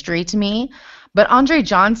of a mystery to me. But Andre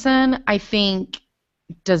Johnson, I think,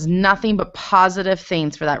 does nothing but positive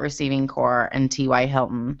things for that receiving core and T.Y.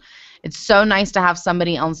 Hilton. it's so nice to have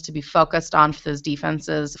somebody else to be focused on for those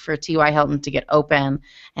defenses, for T.Y. Hilton to get open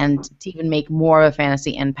and to even make more of a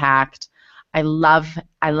fantasy impact. I love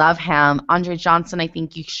him. Andre Johnson, I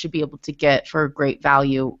think you should be able to get for a great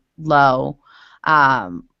value low,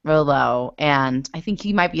 real low, and I think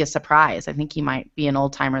he might be a surprise. I think he might be an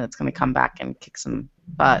old-timer that's going to come back and kick some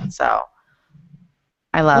butt, so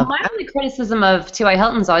I love. Well, my only criticism of T.Y.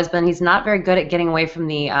 Hilton's always been he's not very good at getting away from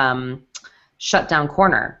the shutdown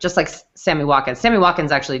corner, just like Sammy Watkins. Sammy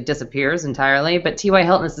Watkins actually disappears entirely, but T.Y.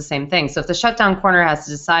 Hilton is the same thing. So if the shutdown corner has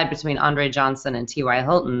to decide between Andre Johnson and T.Y.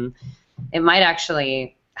 Hilton, it might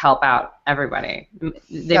actually help out everybody.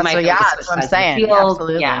 They might. So yeah, that's what I'm saying.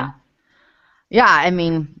 Absolutely. Yeah. Yeah, I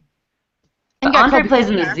mean. But Andre plays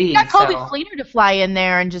in the Z. You got Kobe Fleener to fly in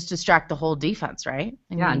there and just distract the whole defense, right?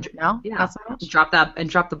 Not so much. Drop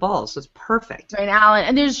the ball, so it's perfect. Right, Allen.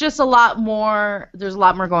 And there's just a lot more. There's a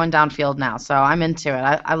lot more going downfield now, so I'm into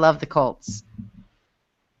it. I love the Colts.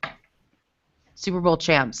 Super Bowl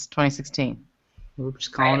champs, 2016. We're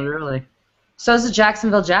just calling it early. So is the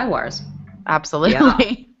Jacksonville Jaguars. Absolutely.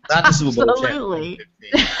 Yeah. Not the Super Bowl Absolutely.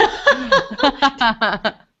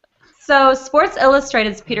 So Sports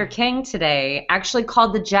Illustrated's Peter King today actually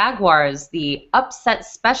called the Jaguars the upset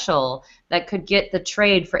special that could get the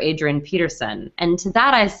trade for Adrian Peterson. And to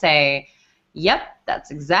that I say, yep,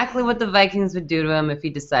 that's exactly what the Vikings would do to him if he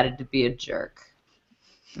decided to be a jerk.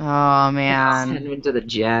 Oh, man. Send him to the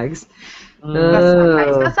Jags. That's not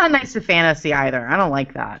nice. That's not nice to fantasy either. I don't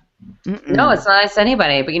like that. No, it's not nice to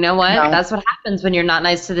anybody. But you know what? No. That's what happens when you're not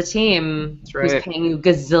nice to the team who's paying you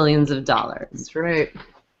gazillions of dollars. That's right.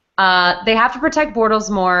 They have to protect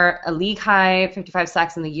Bortles more. A league-high 55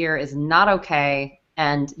 sacks in the year is not okay,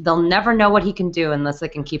 and they'll never know what he can do unless they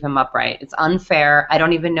can keep him upright. It's unfair. I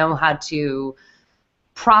don't even know how to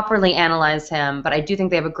properly analyze him, but I do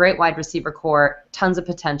think they have a great wide receiver core, tons of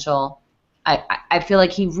potential. I feel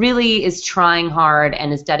like he really is trying hard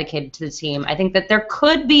and is dedicated to the team. I think that there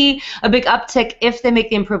could be a big uptick if they make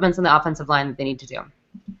the improvements in the offensive line that they need to do.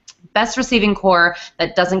 Best receiving core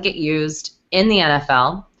that doesn't get used in the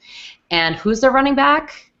NFL. And who's their running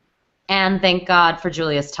back? And thank God for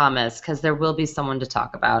Julius Thomas, because there will be someone to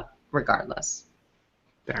talk about regardless.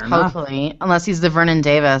 Fair enough. Hopefully, unless he's the Vernon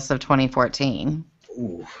Davis of 2014.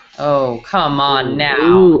 Ooh. Oh, come on now.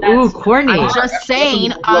 Ooh, Courtney. I'm just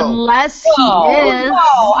saying, Whoa. unless he is.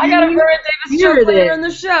 Oh, I got a Vernon Davis joke later in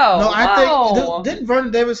the show. No, I think didn't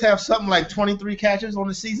Vernon Davis have something like 23 catches on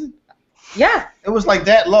the season? Yeah. It was like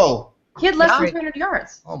that low. He had less than 300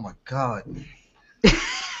 yards. Oh my God.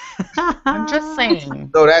 I'm just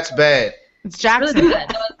saying. No, that's bad. It's Really Jackson.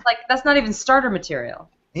 good. No, it's like, that's not even starter material.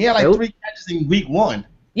 He had like 3 catches in week 1.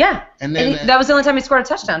 Yeah. And then that was the only time he scored a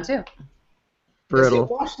touchdown, too. Is he Brutal.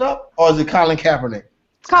 washed up or is it Colin Kaepernick?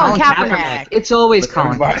 It's Colin Kaepernick. It's always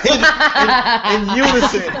Colin. Everybody in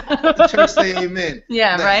unison. The church say amen.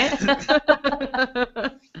 Yeah, right?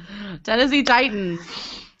 Tennessee Titans.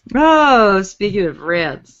 Oh, speaking of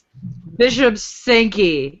rants, Bishop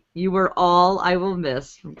Sankey, you were all I will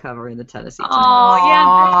miss from covering the Tennessee Titans. Oh,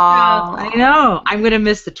 yeah. I know. I'm going to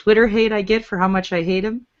miss the Twitter hate I get for how much I hate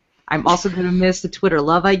him. I'm also going to miss the Twitter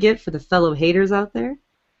love I get for the fellow haters out there.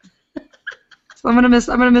 So I'm gonna miss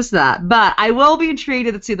that. But I will be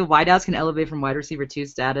intrigued to see the wideouts can elevate from wide receiver 2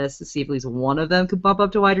 status to see if at least one of them could bump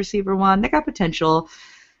up to wide receiver 1. They got potential.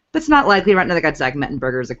 But it's not likely right now. They got Zach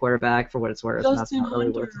Mettenberger as a quarterback for what it's worth, and that's not really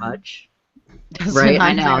worth much. Right,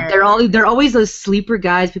 I know. They're always those sleeper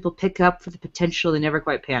guys people pick up for the potential. They never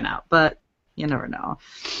quite pan out, but you never know.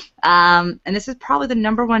 And this is probably the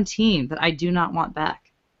number 1 team that I do not want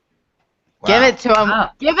back. Wow. Give it to him. Wow.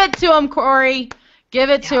 Give it to him, Corey. Give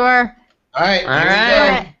it to her. All right. All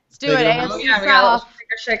right. Let's do it. Take it AFC away. Yeah, we got a little South.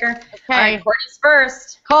 shaker. Okay. All right, Courtney's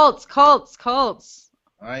first. Colts. All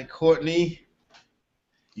right, Courtney.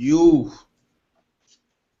 You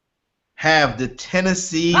have the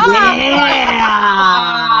Tennessee. Welcome to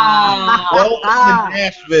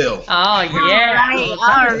Nashville. Oh, yeah.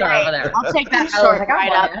 All right. Over there. I'll take that I short was like, I right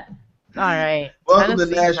want up. it. All right. Welcome to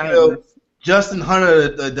Tennessee Nashville. Titans. Justin Hunter,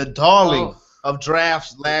 the darling of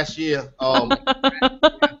drafts last year.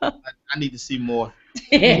 I need to see more.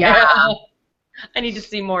 Yeah. I need to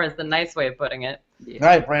see more is the nice way of putting it. All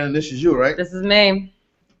right, Brandon, this is you, right? This is me.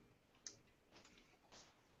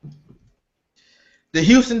 The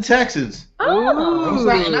Houston Texans. Oh.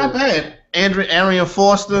 Not bad. Arian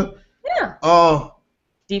Foster. Yeah.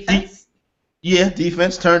 Defense. Yeah,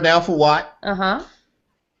 defense turned down for Watt. Uh-huh.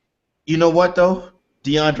 You know what though?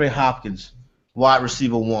 DeAndre Hopkins, wide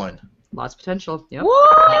receiver 1. Lots of potential. Yep.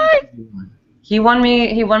 What? He won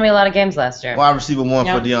me a lot of games last year. Wide receiver 1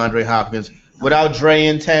 Yep. for DeAndre Hopkins. Without Dre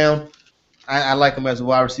in town, I like him as a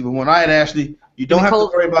wide receiver one. All right, Ashley, you don't have to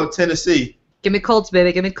worry about Tennessee. Give me Colts,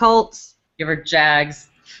 baby. Give me Colts. Give her Jags.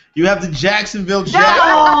 You have the Jacksonville Jags.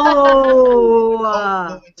 No!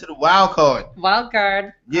 Going to the wild card. Wild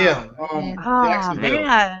card. Yeah. Jacksonville.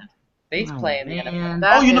 Man. They play in the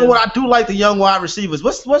NFL. Oh, you know what? I do like the young wide receivers.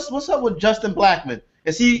 What's up with Justin Blackman?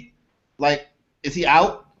 Is he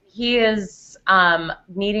out? He is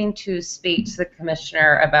needing to speak to the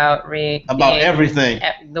commissioner about everything.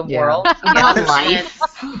 The world. About life.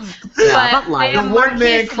 About life. The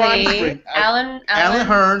one-man crime spree. Alan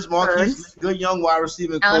Hearns, Marquise Smith, good young wide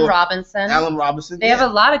receiver. Allen Robinson. They have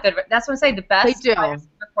a lot of good. That's what I'm saying. The best They do. wide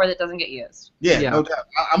receiver core that doesn't get used. Yeah, no doubt.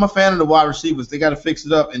 I'm a fan of the wide receivers. They got to fix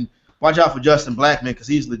it up and watch out for Justin Blackman because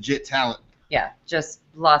he's legit talent. Yeah, just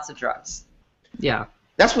lots of drugs. Yeah.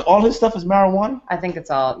 That's what all his stuff is marijuana. I think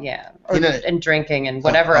it's all and drinking and Oh.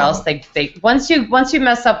 whatever else they once you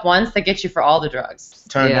mess up once they get you for all the drugs.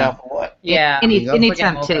 Turned down for what? Yeah. Any We'll get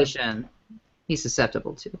him temptation, he's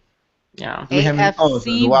susceptible to. Yeah. AFC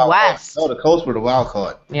the wild West. card. No, the Colts were the wild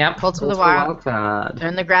card. Yeah. Colts with the wild. card. They're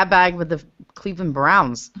in the grab bag with the Cleveland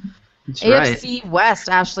Browns. That's right. AFC West,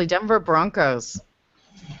 Ashley, Denver Broncos.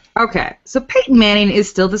 Okay, so Peyton Manning is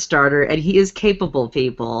still the starter, and he is capable,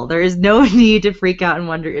 people. There is no need to freak out and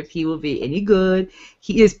wonder if he will be any good.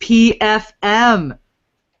 He is PFM.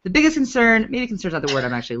 The biggest concern, maybe concern is not the word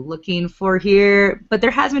I'm actually looking for here, but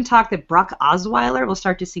there has been talk that Brock Osweiler will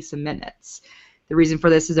start to see some minutes. The reason for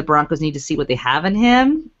this is the Broncos need to see what they have in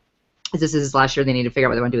him. As this is his last year, they need to figure out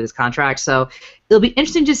what they want to do with his contract. So it'll be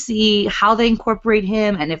interesting to see how they incorporate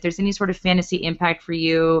him and if there's any sort of fantasy impact for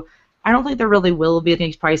you. I don't think there really will be. I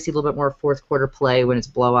think you probably see a little bit more fourth quarter play when it's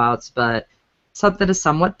blowouts, but something to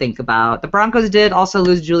somewhat think about. The Broncos did also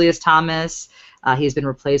lose Julius Thomas. He's been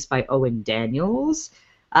replaced by Owen Daniels.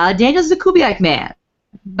 Daniels is a Kubiak man,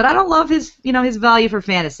 but I don't love his value for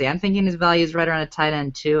fantasy. I'm thinking his value is right around a tight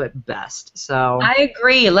end 2 at best. So I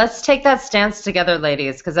agree. Let's take that stance together,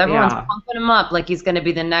 ladies, because everyone's pumping him up like he's going to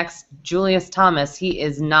be the next Julius Thomas. He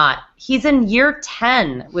is not. He's in year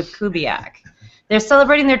 10 with Kubiak. They're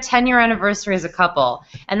celebrating their 10-year anniversary as a couple,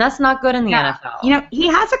 and that's not good in the NFL. He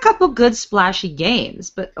has a couple good splashy games,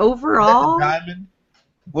 but overall, Is that the diamond?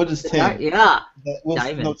 What is 10?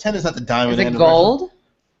 Diamond. No, 10 is not the diamond. Is it anniversary. gold?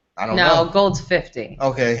 I don't know. No, gold's 50.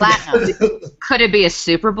 Okay. Platinum. Could it be a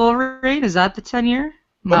Super Bowl ring? Is that the 10-year?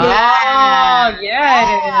 Oh, yeah, it is.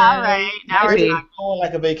 All right. Now we're Maybe. talking. Going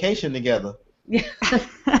like a vacation together.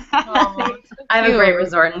 I have a great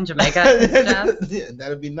resort in Jamaica. Yeah,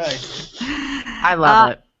 that'd be nice. I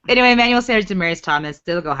love it. Anyway, Emmanuel Sanders and Demarius Thomas,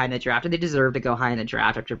 they'll go high in the draft, and they deserve to go high in the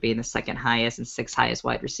draft after being the second highest and sixth highest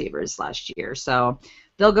wide receivers last year. So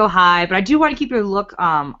they'll go high, but I do want to keep your look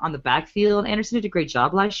on the backfield. Anderson did a great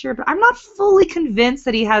job last year, but I'm not fully convinced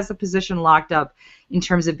that he has the position locked up in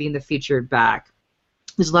terms of being the featured back.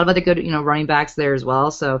 There's a lot of other good, running backs there as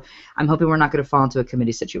well. So I'm hoping we're not going to fall into a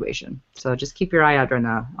committee situation. So just keep your eye out during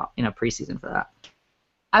the, preseason for that.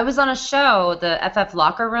 I was on a show, the FF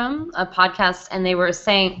Locker Room, a podcast, and they were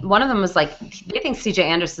saying, one of them was like, they think C.J.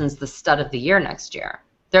 Anderson's the stud of the year next year.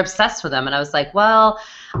 They're obsessed with him. And I was like, well,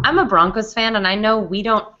 I'm a Broncos fan, and I know we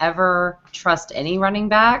don't ever trust any running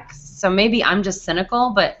backs, so maybe I'm just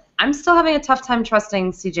cynical, but I'm still having a tough time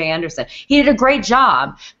trusting C.J. Anderson. He did a great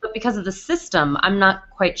job, but because of the system, I'm not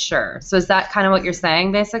quite sure. So is that kind of what you're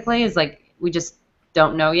saying, basically, is like we just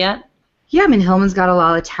don't know yet? Yeah, Hillman's got a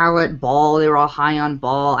lot of talent. Ball, they were all high on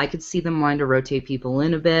Ball. I could see them wanting to rotate people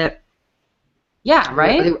in a bit. Yeah,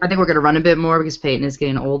 right? I think we're going to run a bit more because Peyton is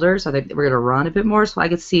getting older, so I think we're going to run a bit more. So I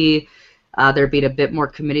could see there being a bit more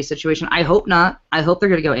committee situation. I hope not. I hope they're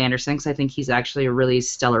going to go Anderson because I think he's actually a really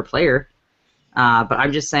stellar player. But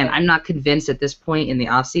I'm just saying I'm not convinced at this point in the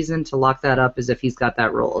offseason to lock that up as if he's got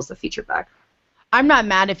that role as the feature back. I'm not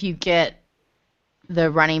mad if you get the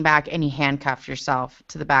running back and you handcuff yourself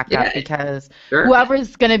to the backup because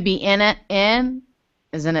whoever's going to be in it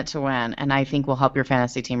is in it to win, and I think will help your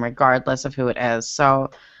fantasy team regardless of who it is. So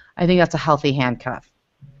I think that's a healthy handcuff.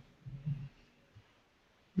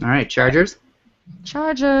 All right, Chargers.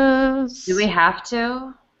 Chargers. Do we have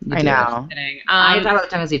to? I know. I talk about the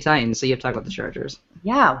Tennessee Titans, so you have to talk about the Chargers.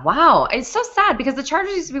 Yeah, wow. It's so sad because the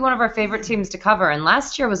Chargers used to be one of our favorite teams to cover, and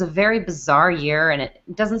last year was a very bizarre year, and it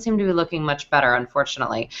doesn't seem to be looking much better,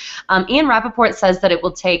 unfortunately. Ian Rappaport says that it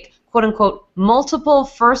will take, quote-unquote, multiple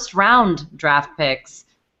first-round draft picks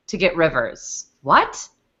to get Rivers. What?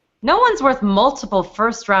 No one's worth multiple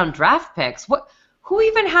first-round draft picks. Who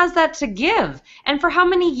even has that to give? And for how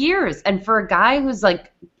many years? And for a guy who's,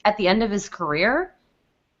 like, at the end of his career?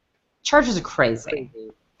 Chargers are crazy.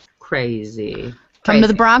 Crazy. Come to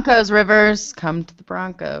the Crazy. Broncos, Rivers. Come to the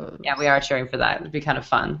Broncos. Yeah, we are cheering for that. It'd be kind of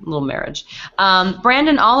fun. A little marriage.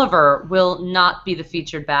 Brandon Oliver will not be the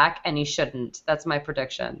featured back, and he shouldn't. That's my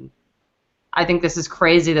prediction. I think this is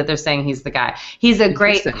crazy that they're saying he's the guy. He's a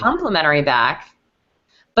great Interesting. complimentary back.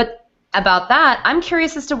 But about that, I'm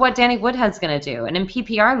curious as to what Danny Woodhead's going to do. And in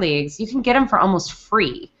PPR leagues, you can get him for almost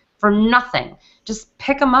free, for nothing. Just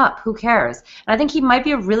pick him up. Who cares? And I think he might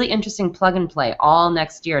be a really interesting plug and play all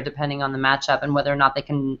next year, depending on the matchup and whether or not they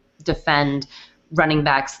can defend running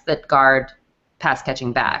backs that guard pass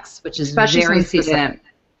catching backs, which is Especially very since he specific. didn't,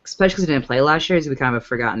 especially because he didn't play last year. He's become a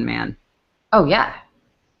forgotten man. Oh yeah,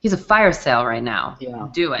 he's a fire sale right now. Yeah.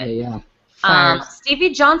 Do it. Yeah. Stevie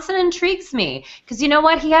Johnson intrigues me because you know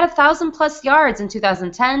what? He had 1,000+ yards in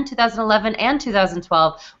 2010, 2011, and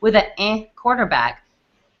 2012 with an quarterback.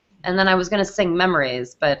 And then I was gonna sing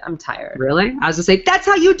memories, but I'm tired. Really? I was gonna say, that's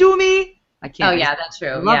how you do me. I can't. Oh yeah, that's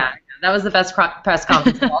true. love Yeah, that was the best press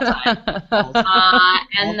conference of all time.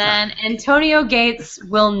 And then Antonio Gates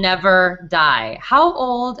will never die. How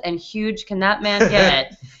old and huge can that man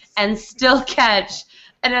get and still catch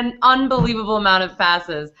an unbelievable amount of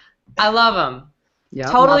passes? I love him. Yeah.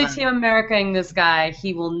 Totally Never Team Americaing this guy.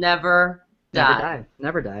 He will never die. die.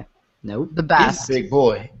 Never die. Nope. The He's best. a big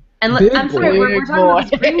boy. And Big I'm sorry, we're boy. talking about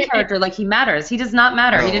this green character like he matters. He does not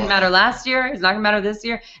matter. He didn't matter last year. He's not going to matter this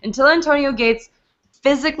year. Until Antonio Gates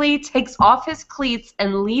physically takes off his cleats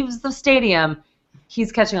and leaves the stadium,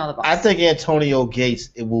 he's catching all the balls. I think Antonio Gates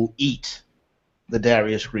will eat the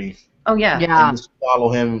Darius Green Oh, yeah. Yeah. and just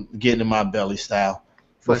swallow him, getting in my belly style.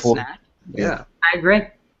 For a Before- snack. Yeah. I agree.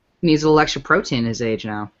 Needs a little extra protein at his age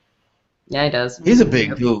now. Yeah, he does. He's a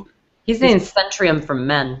big dude. He's named Centrium for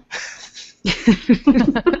men.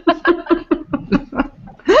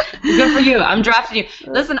 Good for you. I'm drafting you.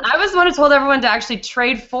 Listen, I was the one who told everyone to actually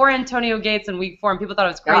trade for Antonio Gates in week 4, and people thought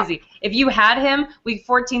it was crazy. If you had him week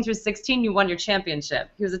 14 through 16, you won your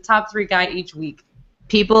championship. He was a top 3 guy each week.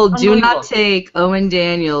 People do Unbelievable. not take Owen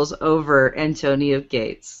Daniels over Antonio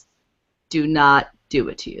Gates. Do not do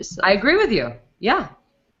it to yourself. I agree with you. Yeah.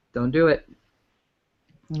 Don't do it.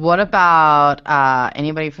 What about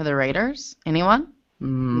anybody for the Raiders? Anyone?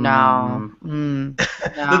 No. No.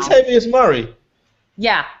 Latavius Murray.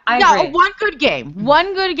 Yeah, I No, agree. one good game.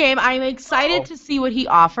 One good game. I'm excited to see what he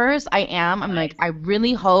offers. I am. I'm like, I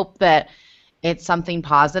really hope that it's something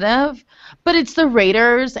positive. But it's the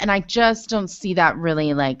Raiders, and I just don't see that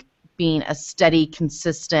really like being a steady,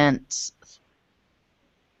 consistent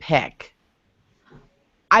pick.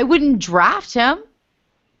 I wouldn't draft him.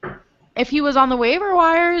 If he was on the waiver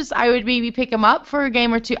wires, I would maybe pick him up for a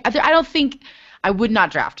game or two. I don't think I would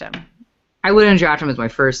not draft him. I wouldn't draft him as my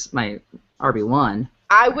RB1.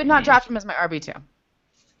 I would not draft him as my RB2.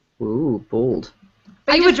 Ooh, bold.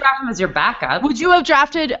 But you would draft him as your backup. Would you have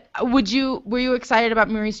drafted? Were you excited about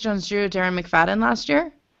Maurice Jones-Drew, Darren McFadden last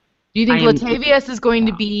year? Do you think I am- Latavius is going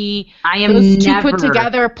to be I am those two never put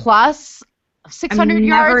together plus 600 I'm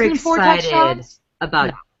yards never and 4 excited touchdowns?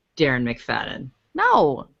 about Darren McFadden.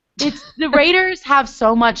 No. It's the Raiders have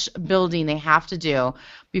so much building they have to do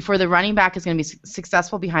before the running back is going to be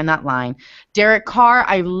successful behind that line. Derek Carr,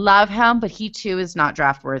 I love him, but he too is not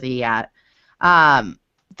draft worthy yet.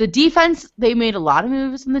 The defense, they made a lot of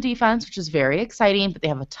moves in the defense, which is very exciting, but they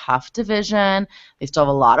have a tough division. They still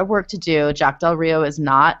have a lot of work to do. Jack Del Rio is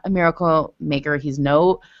not a miracle maker. He's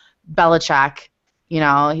no Belichick. You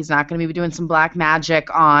know, he's not going to be doing some black magic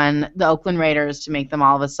on the Oakland Raiders to make them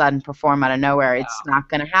all of a sudden perform out of nowhere. It's not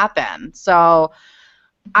going to happen. So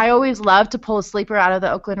I always love to pull a sleeper out of the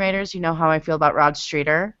Oakland Raiders. You know how I feel about Rod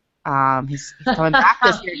Streeter. He's coming back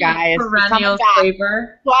this year, guys. He's coming Perennial back.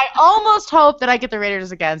 saver. So I almost hope that I get the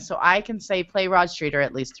Raiders again so I can say play Rod Streeter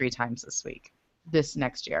at least 3 times this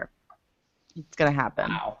next year. It's going to happen.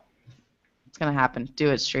 Wow. It's going to happen.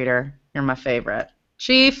 Do it, Streeter. You're my favorite.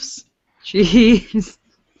 Chiefs. Jeez.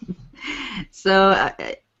 So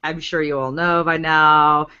I'm sure you all know by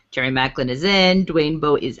now, Jerry Maclin is in, Dwayne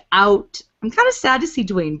Bowe is out. I'm kind of sad to see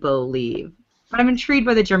Dwayne Bowe leave, but I'm intrigued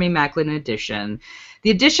by the Jeremy Maclin addition.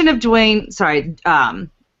 The addition of Jerry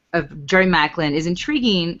Maclin is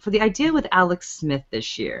intriguing for the idea with Alex Smith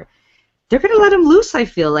this year. They're going to let him loose, I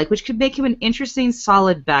feel like, which could make him an interesting,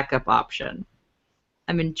 solid backup option.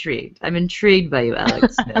 I'm intrigued. I'm intrigued by you,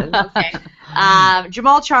 Alex Smith. Okay.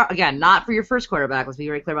 Jamal Charles, again, not for your first quarterback. Let's be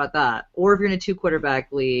very clear about that. Or if you're in a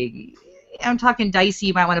 2-quarterback league, I'm talking dicey.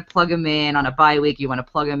 You might want to plug him in on a bye week. You want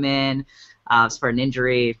to plug him in for an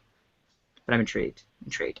injury. But I'm intrigued.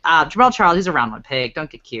 Jamal Charles, he's a round 1 pick. Don't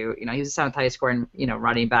get cute. You know, he was the 7th highest scoring,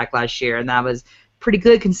 running back last year, and that was pretty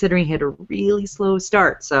good considering he had a really slow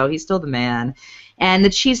start. So he's still the man. And the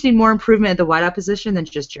Chiefs need more improvement at the wideout position than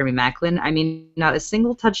just Jeremy Maclin. I mean, not a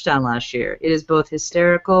single touchdown last year. It is both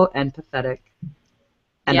hysterical and pathetic.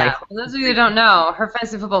 And yeah, for those of you who don't know, Her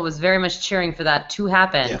Fantasy Football was very much cheering for that to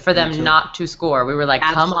happen, for them not to score. We were like,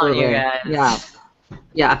 come on, you guys. Yeah.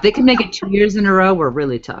 Yeah, if they can make it 2 years in a row, we're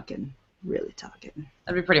really talking. Really talking.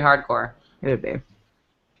 That'd be pretty hardcore. It would be.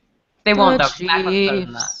 They won't, though. Macklin's better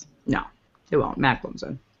than that. No, it won't. Macklin's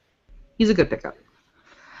in. He's a good pickup.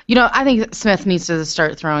 You know, I think Smith needs to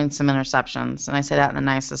start throwing some interceptions, and I say that in the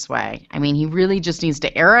nicest way. I mean, he really just needs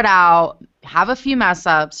to air it out, have a few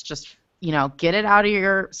mess-ups, just, you know, get it out of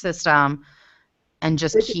your system, and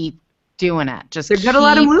just keep doing it. They're going to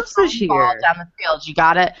let him loose this year. Ball down the field. You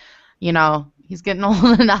got it. You know, he's getting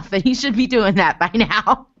old enough that he should be doing that by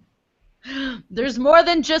now. There's more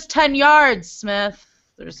than just 10 yards, Smith.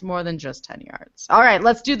 There's more than just 10 yards. All right,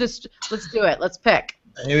 let's do this. Let's do it. Let's pick.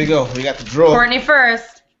 Here we go. We got the draw. Courtney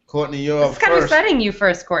first. Courtney, you're up It's kind of exciting you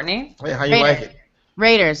first, Courtney. Hey, how you like it?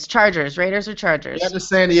 Raiders, Chargers. Raiders or Chargers? We got the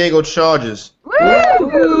San Diego Chargers.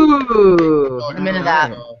 Woo! I'm into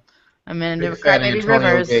that. I'm into Big fat Crybaby Antonio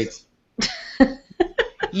Rivers. Gates.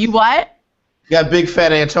 You what? You got big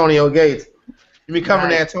fat Antonio Gates. You be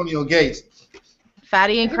covering Antonio Gates.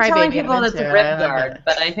 Fatty and I'm Crybaby. telling people it's a rip guard,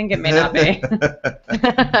 but I think it may not be.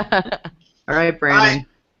 All right, Brandon.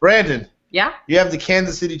 Brandon, Yeah? you have the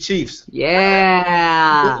Kansas City Chiefs.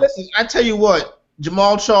 Yeah. Listen, I tell you what,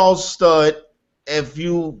 Jamal Charles stud. If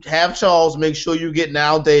you have Charles, make sure you get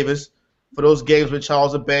Nile Davis for those games where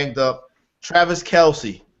Charles are banged up. Travis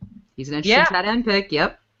Kelce, He's an interesting tight end pick.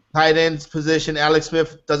 Yep. tight end position. Alex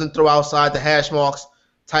Smith doesn't throw outside the hash marks.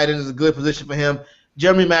 Tight end is a good position for him.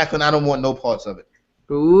 Jeremy Maclin, I don't want no parts of it.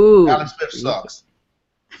 Ooh. Alex Smith sucks.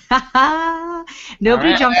 Nobody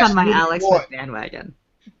All right, jumped on my who do you Alex want? Smith bandwagon.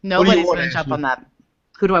 Nobody's want, going to jump Ashley? on that.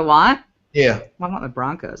 Who do I want? Yeah. Well, I want the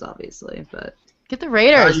Broncos, obviously, but. Get the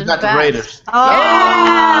Raiders. You They're got the best. Raiders. Oh!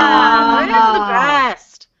 Yeah! Raiders are the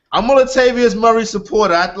best. I'm a Latavius Murray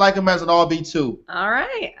supporter. I like him as an RB2. All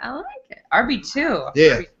right. I like it. RB2.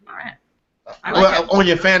 Yeah. All right. Well, on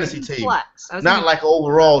your fantasy team. Flex. I was Not thinking- like an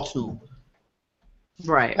overall 2.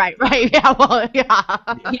 Right. Right. Yeah. Well. Yeah.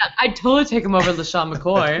 Yeah, I'd totally take him over LaShawn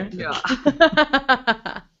McCoy. Yeah.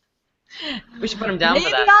 We should put him down for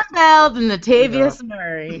that. Le'Veon Bell and Latavius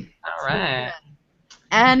Murray. All right.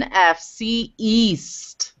 NFC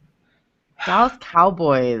East. Dallas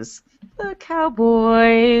Cowboys. The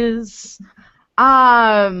Cowboys.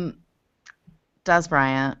 Des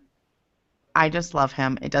Bryant. I just love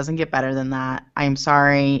him. It doesn't get better than that. I'm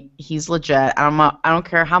sorry. He's legit. I don't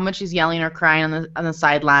care how much he's yelling or crying on the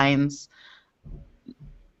sidelines.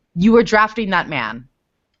 You were drafting that man.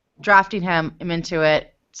 Drafting him into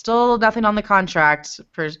it. Still nothing on the contract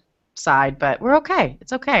per side, but we're okay.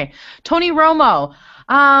 It's okay. Tony Romo.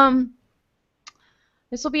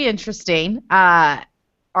 This will be interesting.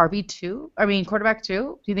 RB2? I mean, quarterback 2?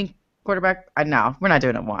 Do you think quarterback? No, we're not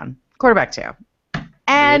doing it 1. Quarterback 2.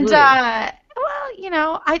 And, Really? well, you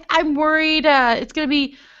know, I'm worried it's going to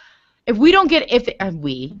be, if we don't get,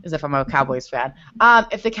 we, as if I'm a Cowboys fan,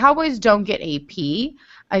 if the Cowboys don't get AP,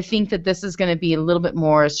 I think that this is going to be a little bit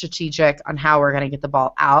more strategic on how we're going to get the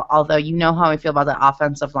ball out, although you know how I feel about the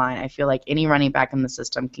offensive line. I feel like any running back in the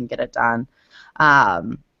system can get it done.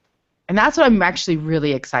 And that's what I'm actually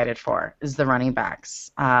really excited for, is the running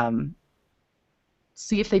backs.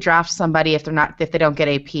 See if they draft somebody if they don't get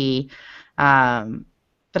AP.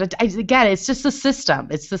 But again, it's just the system.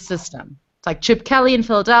 It's the system. It's like Chip Kelly in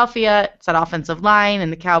Philadelphia. It's that offensive line and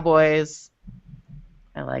the Cowboys.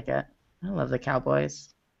 I like it. I love the Cowboys.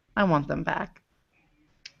 I want them back.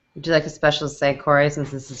 Would you like a special say, Corey,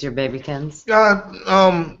 since this is your babykins?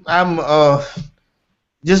 I'm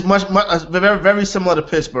just much very, very similar to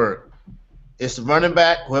Pittsburgh. It's the running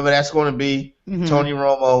back, whoever that's going to be, Tony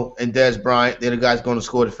Romo and Dez Bryant. They're the guys going to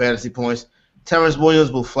score the fantasy points. Terrence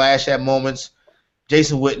Williams will flash at moments.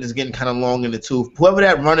 Jason Witten is getting kind of long in the tooth. Whoever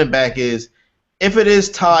that running back is, if it is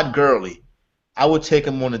Todd Gurley, I would take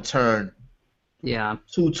him on the turn. Yeah.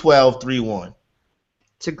 2-12, 3-1.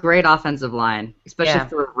 It's a great offensive line, especially Yeah.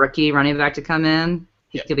 for a rookie running back to come in.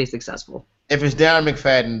 He could be successful. If it's Darren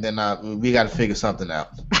McFadden, then we got to figure something out.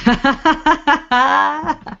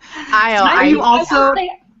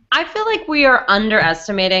 I feel like we are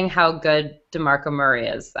underestimating how good DeMarco Murray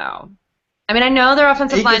is, though. I mean, I know their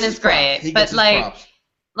offensive He line gets is his props. great, He but gets his props.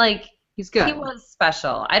 He's good. he was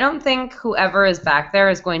special. I don't think whoever is back there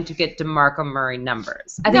is going to get DeMarco Murray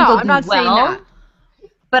numbers. I think No, they'll I'm do not saying well, that.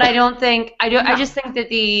 but I don't think I just think that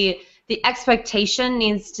the the expectation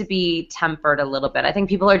needs to be tempered a little bit. I think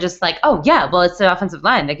people are just like, oh yeah, well it's the offensive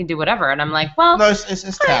line, they can do whatever, and I'm like, well, no, it's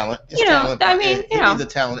talent. It's talent. I mean, he needs a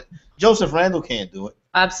talent. Joseph Randle can't do it.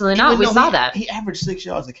 Absolutely not. We saw that. He averaged 6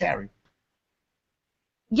 yards a carry.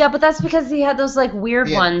 Yeah, but that's because he had those like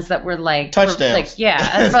weird ones that were like touchdowns.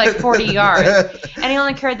 For like 40 yards, and he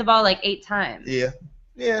only carried the ball like 8 times. Yeah,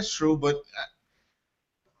 it's true, but.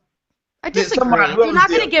 I disagree. You're not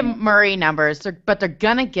going to get Murray numbers, but they're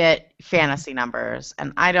going to get fantasy numbers,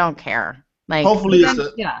 and I don't care. Like, hopefully,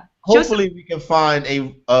 we can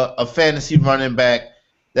find a fantasy running back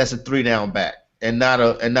that's a 3-down back, and not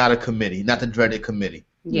a committee, not the dreaded committee.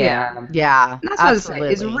 Yeah. That's what I was saying.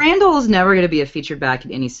 Is Randall is never going to be a featured back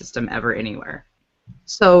in any system ever anywhere.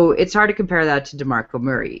 So it's hard to compare that to DeMarco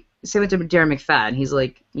Murray. Same with Darren McFadden. He's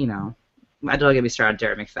like, I don't get me started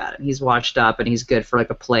on Darren McFadden. He's washed up and he's good for like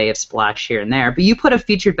a play of splash here and there. But you put a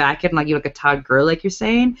featured back in like a Todd Gurley, like you're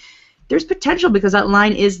saying, there's potential because that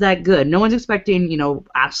line is that good. No one's expecting,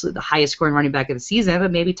 absolutely the highest scoring running back of the season,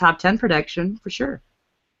 but maybe top 10 production for sure.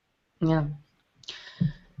 Yeah.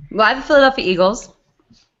 Well, I have the Philadelphia Eagles.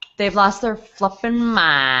 They've lost their flippin'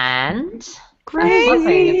 mind. Great.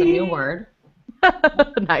 Flipping is a new word.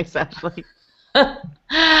 Nice, Ashley. So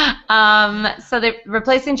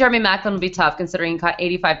replacing Jeremy Maclin will be tough, considering he caught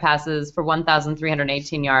 85 passes for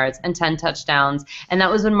 1,318 yards and 10 touchdowns, and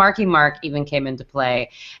that was when Marky Mark even came into play.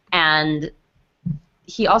 And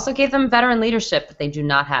he also gave them veteran leadership that they do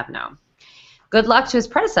not have now. Good luck to his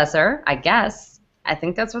predecessor, I guess. I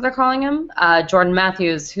think that's what they're calling him, Jordan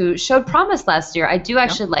Matthews, who showed promise last year. I do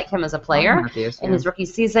actually like him as a player. In his rookie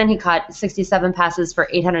season, he caught 67 passes for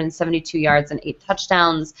 872 yards and 8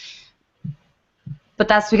 touchdowns. But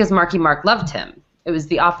that's because Marky Mark loved him. It was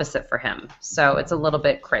the opposite for him. So it's a little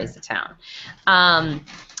bit crazy town. And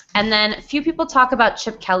then few people talk about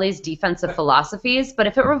Chip Kelly's defensive philosophies, but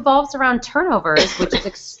if it revolves around turnovers, which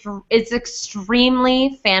is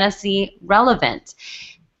extremely fantasy relevant.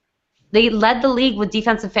 They led the league with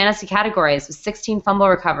defensive fantasy categories with 16 fumble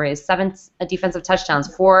recoveries, 7 defensive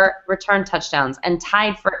touchdowns, 4 return touchdowns, and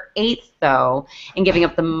tied for 8th, though, in giving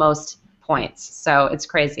up the most points. So it's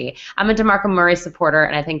crazy. I'm a DeMarco Murray supporter,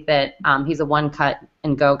 and I think that he's a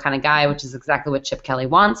one-cut-and-go kind of guy, which is exactly what Chip Kelly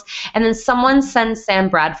wants. And then someone send Sam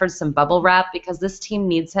Bradford some bubble wrap because this team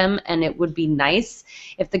needs him, and it would be nice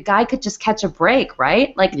if the guy could just catch a break,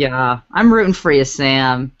 right? Yeah, I'm rooting for you,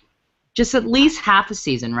 Sam. Just at least half a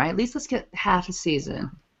season, right? At least let's get half a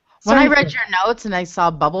season. When I read your notes and I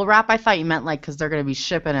saw bubble wrap, I thought you meant because they're going to be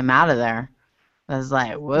shipping him out of there. I was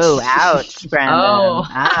like, whoa, ouch, Brandon.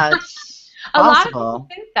 Ouch. A lot of people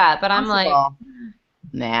think that, but I'm like,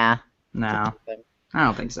 nah. No, I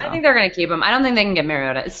don't think so. I think they're going to keep him. I don't think they can get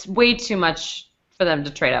Mariota. It's way too much for them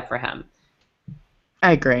to trade up for him.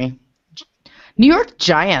 I agree. New York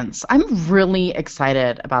Giants. I'm really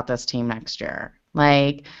excited about this team next year.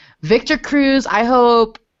 Victor Cruz, I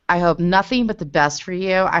hope nothing but the best for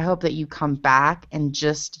you. I hope that you come back and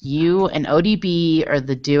just you and ODB are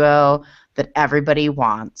the duo that everybody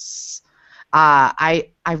wants. I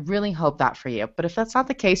really hope that for you. But if that's not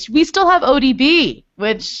the case, we still have ODB,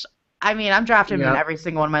 which, I'm drafting him in every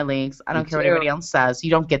single one of my leagues. I don't care what anybody else says.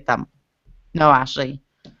 You don't get them. No, Ashley.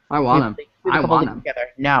 I want him. I want him. Together.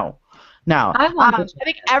 No. I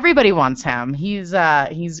think everybody wants him. He's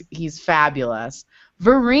fabulous.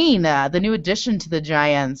 Vereen, the new addition to the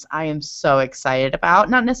Giants, I am so excited about.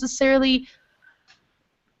 Not necessarily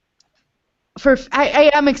I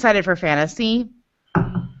am excited for fantasy.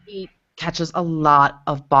 He catches a lot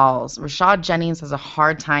of balls. Rashad Jennings has a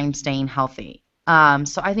hard time staying healthy.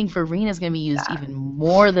 So I think Vereen is going to be used even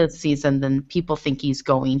more this season than people think he's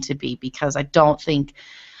going to be, because I don't think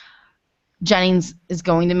Jennings is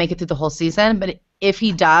going to make it through the whole season, but if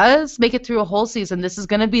he does make it through a whole season, this is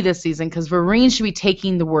going to be this season, because Vereen should be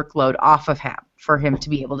taking the workload off of him for him to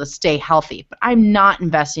be able to stay healthy. But I'm not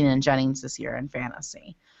investing in Jennings this year in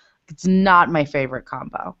fantasy. It's not my favorite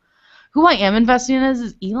combo. Who I am investing in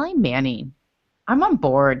is Eli Manning. I'm on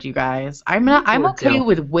board, you guys. I'm okay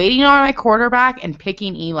with waiting on my quarterback and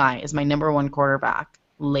picking Eli as my number 1 quarterback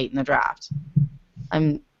late in the draft.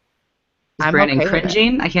 Is Brandon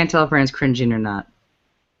cringing? I can't tell if Brandon's cringing or not.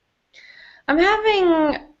 I'm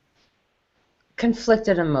having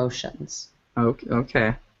conflicted emotions.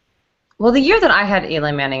 Okay. Well, the year that I had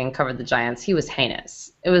Eli Manning and covered the Giants, he was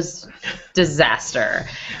heinous. It was disaster.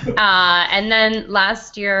 And then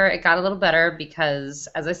last year it got a little better because,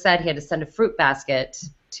 as I said, he had to send a fruit basket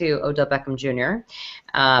to Odell Beckham Jr.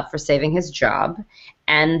 For saving his job.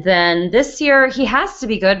 And then this year he has to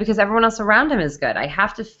be good because everyone else around him is good. I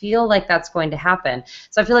have to feel like that's going to happen.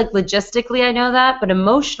 So I feel like logistically I know that, but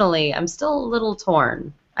emotionally I'm still a little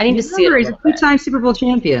torn. I need to see it. He's a two-time Super Bowl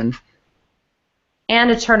champion. And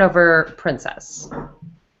a turnover princess.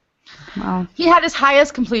 Wow. He had his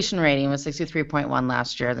highest completion rating with 63.1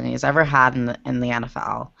 last year than he's ever had in the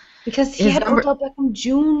NFL. Because he had Odell Beckham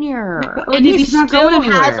Jr. And he he's not still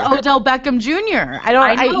going has anywhere. Odell Beckham Jr. I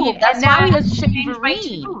know, that's now why he I has Shane changed my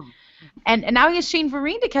Vereen. tune. And now he has Shane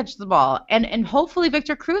Vereen to catch the ball. And hopefully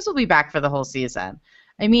Victor Cruz will be back for the whole season.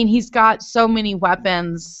 I mean, he's got so many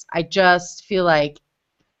weapons. I just feel like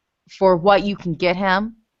for what you can get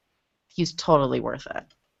him, he's totally worth it.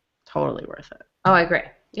 Totally worth it. Oh, I agree.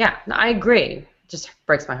 Yeah, no, I agree. Just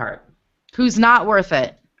breaks my heart. Who's not worth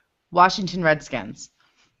it? Washington Redskins.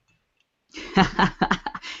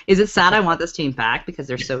 Is it sad I want this team back because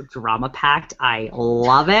they're so drama-packed? I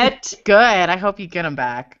love it. Good. I hope you get him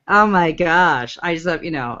back. Oh my gosh. I just have,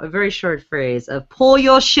 a very short phrase of pull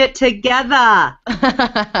your shit together.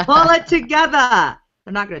 Pull it together.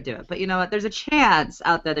 They're not going to do it. But you know what? There's a chance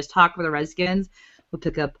out there. There's talk where the Redskins will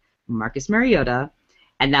pick up Marcus Mariota,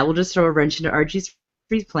 and that will just throw a wrench into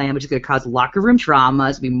RG3's plan, which is going to cause locker room drama.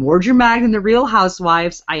 It's going to be more dramatic than the Real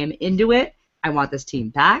Housewives. I am into it. I want this team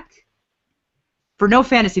back. For no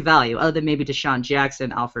fantasy value, other than maybe Deshaun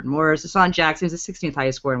Jackson, Alfred Morris. Deshaun Jackson was the 16th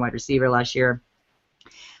highest scoring wide receiver last year.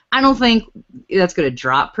 I don't think that's going to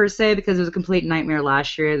drop per se because it was a complete nightmare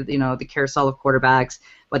last year. The carousel of quarterbacks,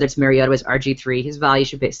 whether it's Mariota or RG3, his value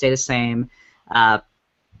should stay the same. And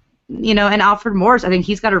Alfred Morris, I think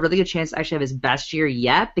he's got a really good chance to actually have his best year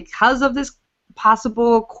yet because of this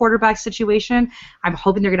possible quarterback situation. I'm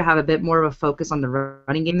hoping they're going to have a bit more of a focus on the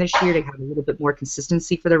running game this year to have a little bit more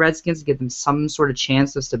consistency for the Redskins, to give them some sort of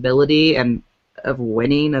chance of stability and of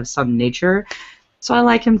winning of some nature. So I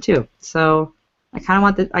like him too. So I kind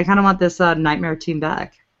of want this nightmare team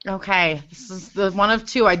back. Okay, this is the one of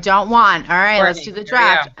two I don't want. All right, let's do the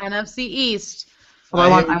draft. NFC East. Here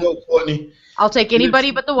we go, Courtney. I'll take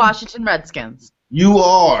anybody but the Washington Redskins. You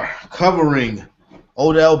are covering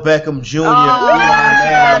Odell Beckham Jr.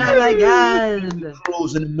 Oh my God.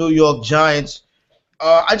 Cruz and the New York Giants.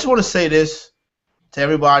 I just want to say this to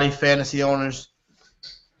everybody, fantasy owners.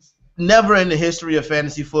 Never in the history of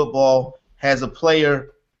fantasy football has a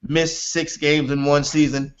player missed 6 games in one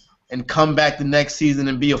season and come back the next season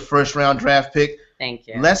and be a first-round draft pick. Thank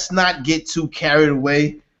you. Let's not get too carried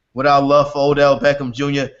away with our love for Odell Beckham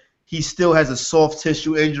Jr. He still has a soft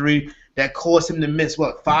tissue injury that caused him to miss,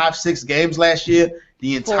 5-6 games last year,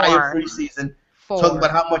 the entire preseason. Talk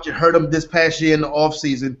about how much it hurt him this past year in the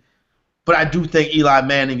offseason. But I do think Eli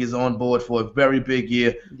Manning is on board for a very big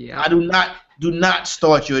year. Yeah. I do not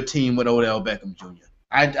start your team with Odell Beckham Jr.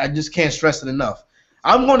 I just can't stress it enough.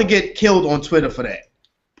 I'm going to get killed on Twitter for that.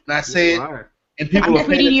 And I say it, and people are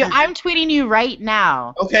paying attention. I'm tweeting you right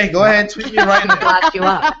now. Okay, go ahead, tweet me right now. Lock you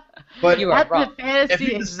up. But You are wrong. if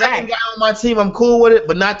you're the second guy on my team, I'm cool with it,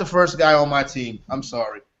 but not the first guy on my team. I'm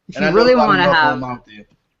sorry. If you really want to have, What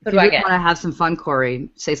do I get? want to have some fun, Corey,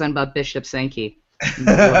 say something about Bishop Sankey.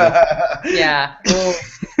 Yeah.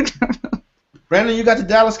 Brandon, you got the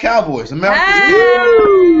Dallas Cowboys. America's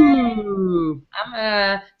Ooh. I'm going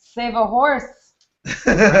to save a horse.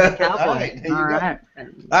 Cowboy. All right, there you All go. right.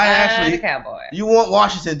 Actually, Cowboy. you want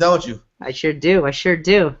Washington, don't you? I sure do.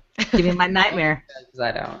 Give me my nightmare. Because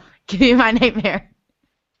I don't. Give me my nightmare.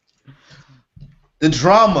 The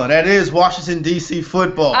drama that is Washington, D.C.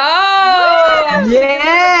 football. Oh!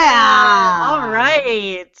 Yeah. All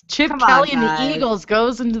right. Chip Come on, Kelly and guys. the Eagles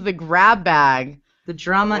goes into the grab bag. The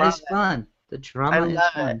drama Love is it. fun. The drama I is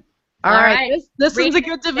love fun. it. All right. This one's a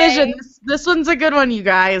good division. This one's a good one, you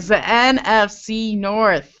guys. The NFC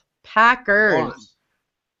North. Packers.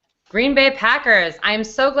 Green Bay Packers. I'm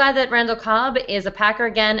so glad that Randall Cobb is a Packer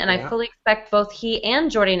again, and I fully expect both he and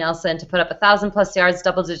Jordy Nelson to put up 1,000+ yards,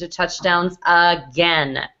 double-digit touchdowns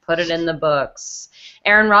again. Put it in the books.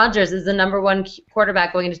 Aaron Rodgers is the #1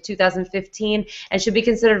 quarterback going into 2015 and should be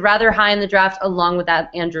considered rather high in the draft along with that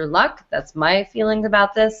Andrew Luck. That's my feelings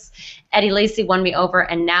about this. Eddie Lacy won me over,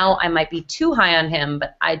 and now I might be too high on him,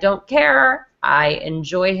 but I don't care. I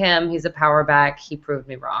enjoy him. He's a power back. He proved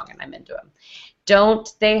me wrong, and I'm into him.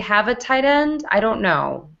 Don't they have a tight end? I don't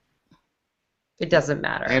know. It doesn't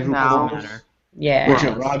matter. Andrew No. Foles, Yeah.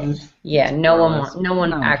 Richard Rodgers. Yeah, no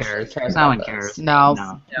one actually cares. No about one those. cares. No.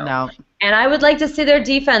 No. No. And I would like to see their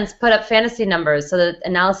defense put up fantasy numbers so that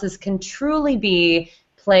analysis can truly be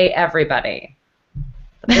play everybody.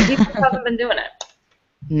 But the defense hasn't been doing it.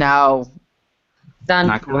 No. Done.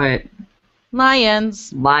 Not quite.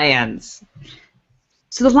 Lions. Lions.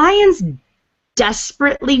 So the Lions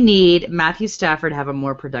desperately need Matthew Stafford to have a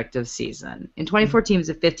more productive season. In 2014, he was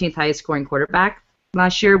the 15th highest scoring quarterback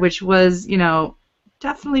last year, which was,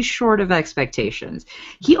 definitely short of expectations.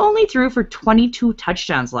 He only threw for 22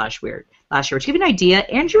 touchdowns last year, which to give you an idea,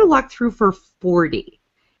 Andrew Luck threw for 40.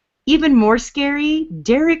 Even more scary,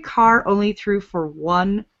 Derek Carr only threw for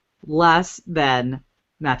one less than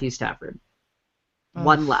Matthew Stafford.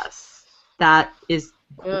 One less. That is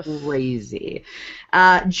crazy.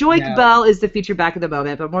 Joique Bell is the feature back at the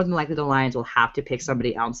moment, but more than likely the Lions will have to pick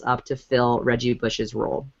somebody else up to fill Reggie Bush's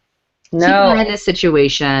role. No. In this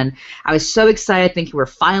situation, I was so excited thinking we're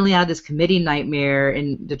finally out of this committee nightmare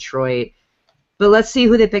in Detroit. But let's see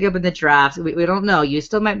who they pick up in the draft. We don't know. You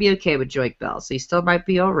still might be okay with Joique Bell, so you still might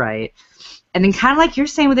be all right. And then kind of like you're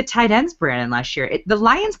saying with the tight ends, Brandon, last year, the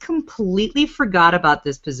Lions completely forgot about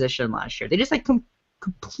this position last year. They just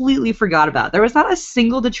completely forgot about it. There was not a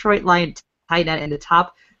single Detroit Lion tight end in the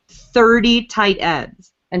top 30 tight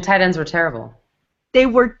ends. And tight ends were terrible. They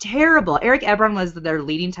were terrible. Eric Ebron was their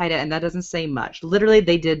leading tight end, and that doesn't say much. Literally,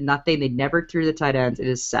 they did nothing. They never threw the tight ends. It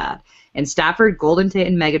is sad. And Stafford, Golden Tate,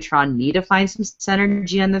 and Megatron need to find some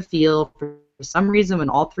synergy on the field. For some reason, when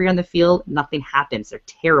all three are on the field, nothing happens. They're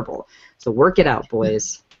terrible. So work it out,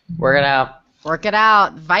 boys. Work it out. Work it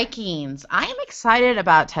out. Vikings. I am excited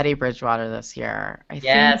about Teddy Bridgewater this year.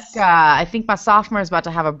 I think my sophomore is about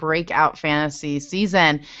to have a breakout fantasy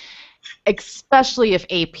season, especially if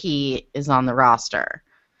AP is on the roster.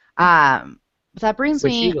 But that brings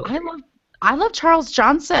me, I love Charles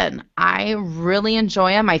Johnson. I really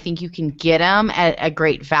enjoy him. I think you can get him at a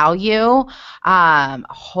great value.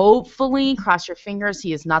 Hopefully, cross your fingers,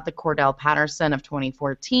 he is not the Cordell Patterson of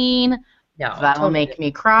 2014. No, that'll make me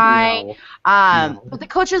cry. But the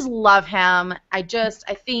coaches love him. I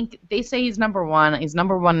think they say he's number one. He's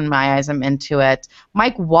number one in my eyes. I'm into it.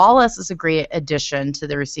 Mike Wallace is a great addition to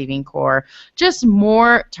the receiving core. Just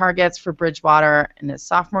more targets for Bridgewater in his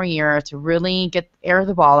sophomore year to really air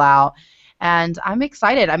the ball out. And I'm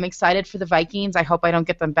excited. I'm excited for the Vikings. I hope I don't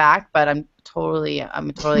get them back, but I'm totally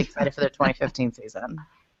excited for their 2015 season.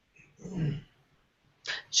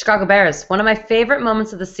 Chicago Bears. One of my favorite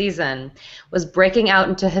moments of the season was breaking out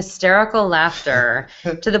into hysterical laughter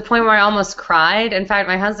to the point where I almost cried. In fact,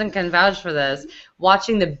 my husband can vouch for this.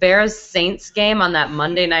 Watching the Bears-Saints game on that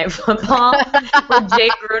Monday Night Football where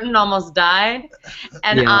Jake Gruden almost died,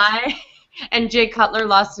 and Jay Cutler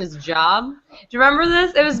lost his job. Do you remember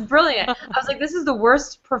this? It was brilliant. I was like, this is the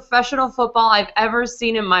worst professional football I've ever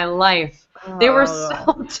seen in my life. They were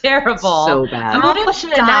so terrible. So bad. Gruden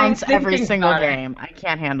should announce every single game. I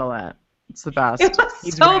can't handle it. It's the best. It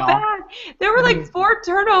was so bad. There were like 4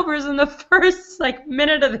 turnovers in the first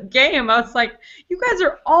minute of the game. I was like, you guys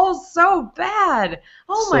are all so bad.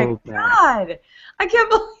 Oh my God. I can't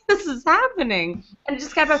believe this is happening. And it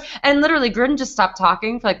just kept up. And literally, Gruden just stopped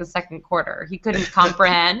talking for the second quarter. He couldn't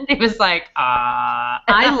comprehend. He was like,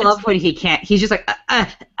 I love when he can't. He's just like, I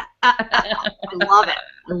love it.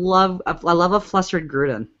 I love a flustered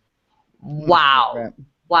Gruden. Wow.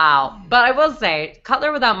 Wow. But I will say,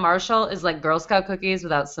 Cutler without Marshall is like Girl Scout cookies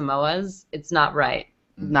without Samoas. It's not right.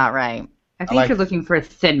 Not right. I think you're looking for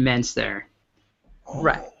Thin Mints there.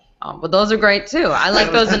 Right. Oh, well, those are great, too. I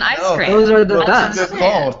like those in ice cream. Those are the best. That's a good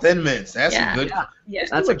call. Thin Mints. That's a good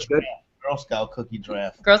That's a good Girl Scout cookie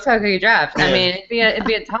draft. Girl Scout cookie draft. I mean, it'd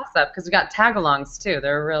be a toss-up because we got tag-alongs, too.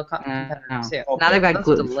 They're a real competitor, too. Okay. Now they've got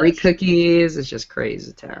gluten-free cookies. It's just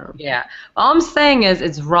crazy. Terrible. Yeah. All I'm saying is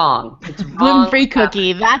it's wrong. It's wrong. Gluten-free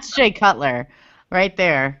cookie. That's Jay Cutler right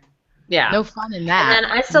there. Yeah. No fun in that. And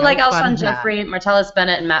then I still like Alshon Jeffrey, Martellus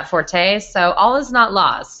Bennett, and Matt Forte. So all is not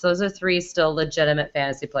lost. Those are 3 still legitimate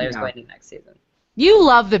fantasy players going into next season. You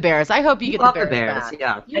love the Bears. I hope you get the Bears. Back.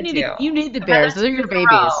 Yeah. You need the Bears. Those are your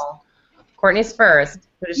babies. Courtney's first.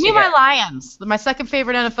 Give me my Lions. My second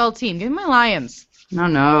favorite NFL team. Give me my Lions.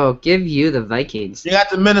 No. Give you the Vikings. You got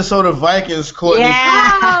the Minnesota Vikings, Courtney.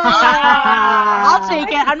 Yeah. I'll take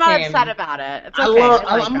it. I'm not upset about it. It's okay.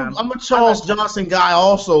 I'm a Charles Johnson guy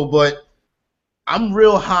also, but I'm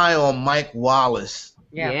real high on Mike Wallace.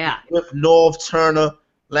 Yeah. With North Turner.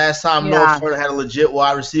 Last time North Turner had a legit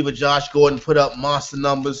wide receiver, Josh Gordon put up monster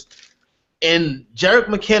numbers. And Jerick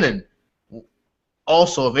McKinnon.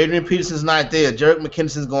 Also, if Adrian Peterson's not there, Jerick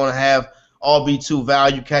McKinson's going to have RB2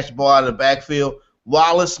 value, catch the ball out of the backfield.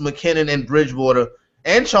 Wallace, McKinnon, and Bridgewater,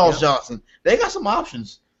 and Charles Johnson. They got some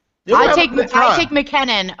options. I take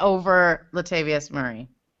McKinnon over Latavius Murray.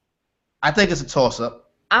 I think it's a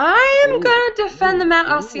toss-up. I am going to defend the Matt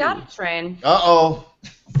Asiata train. Uh-oh.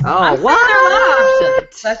 Oh,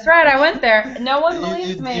 what? That's right, I went there. No one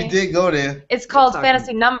believes me. You did go there. It's called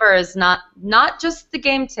fantasy numbers, not just the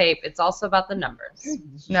game tape. It's also about the numbers.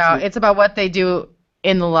 No, it's about what they do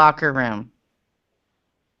in the locker room.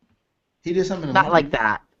 He did something in the Not like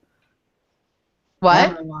that. What?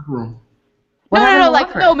 In the locker room.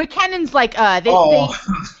 No, McKinnon's like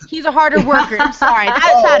he's a harder worker. I'm sorry,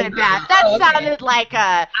 that sounded bad. That sounded like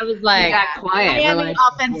I was like, Miami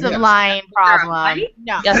offensive line problem.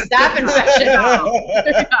 No, yeah, staph infection.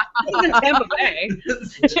 Tampa Bay.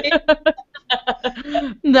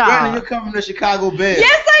 No. Brandon, you're covering the Chicago Bears.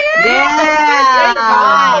 Yes, I am.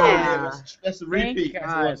 Yeah. That's a repeat.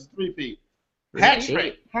 That's a repeat. Hat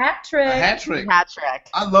trick. Hat trick.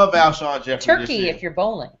 I love Alshon Jeffrey. Turkey if you're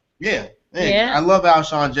bowling. Yeah. I love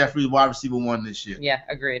Alshon Jeffrey, wide receiver 1 this year. Yeah,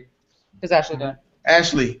 agreed. Who's Ashley doing?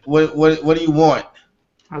 Ashley, what do you want?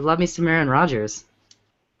 I love me some Aaron Rodgers.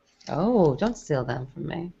 Oh, don't steal them from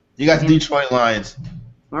me. You got the Detroit Lions.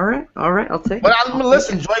 All right, I'll take it. But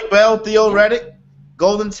listen, Drake Bell, Theo Reddick,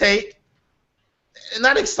 Golden Tate.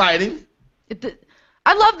 Not exciting.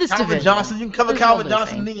 I love this Calvin division. Johnson, you can cover Calvin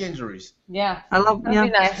Johnson knee injuries. Yeah. I love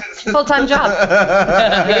That'd be nice. Full-time job.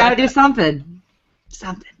 We gotta do something.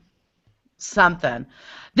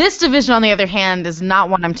 This division, on the other hand, is not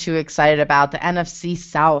one I'm too excited about. The NFC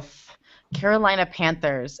South, Carolina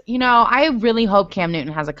Panthers. I really hope Cam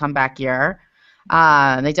Newton has a comeback year.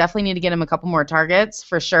 They definitely need to get him a couple more targets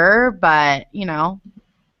for sure, but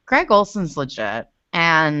Greg Olson's legit,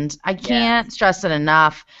 and I can't stress it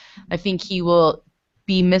enough. I think he will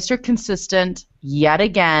be Mr. Consistent yet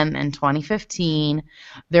again in 2015.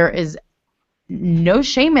 There is no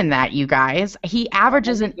shame in that, you guys. He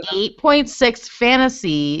averages an 8.6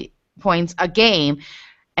 fantasy points a game,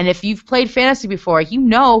 and if you've played fantasy before,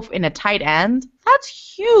 in a tight end,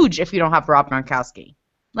 that's huge if you don't have Rob Gronkowski.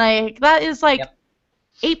 That is 8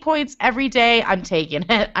 points every day. I'm taking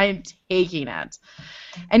it.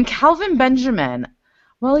 And Kelvin Benjamin,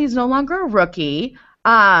 well, he's no longer a rookie.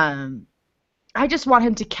 I just want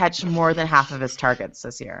him to catch more than half of his targets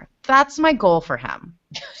this year. That's my goal for him.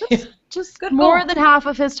 Just more than half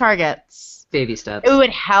of his targets. Baby steps. It would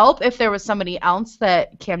help if there was somebody else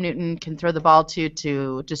that Cam Newton can throw the ball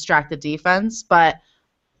to distract the defense, but,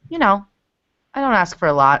 I don't ask for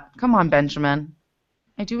a lot. Come on, Benjamin.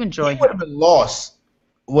 I do enjoy him. He would have been lost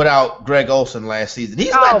without Greg Olson last season.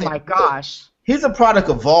 Gosh. He's a product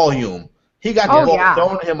of volume. He got the ball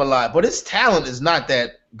thrown to him a lot, but his talent is not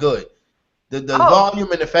that good. The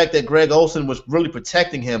volume and the fact that Greg Olson was really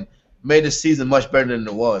protecting him made the season much better than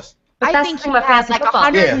it was. I think he had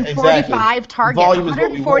 145 targets.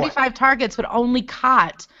 145 targets, but only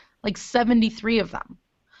caught 73 of them.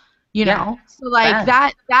 So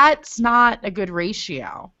that's not a good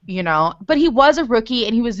ratio. But he was a rookie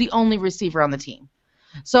and he was the only receiver on the team.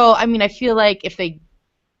 So I feel like if they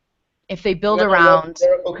build around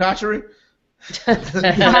Okachiri.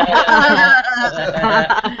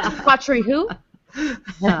 Patry who?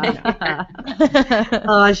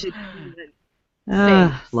 I should.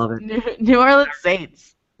 Love it. New Orleans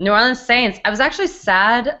Saints. New Orleans Saints. I was actually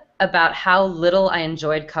sad about how little I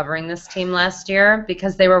enjoyed covering this team last year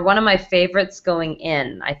because they were one of my favorites going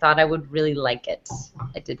in. I thought I would really like it.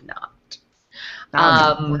 I did not.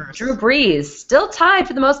 Drew Brees, still tied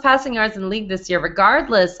for the most passing yards in the league this year,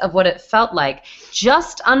 regardless of what it felt like.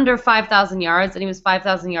 Just under 5,000 yards, and he was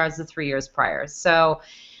 5,000 yards the 3 years prior. So,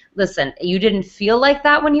 listen, you didn't feel like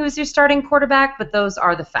that when he was your starting quarterback, but those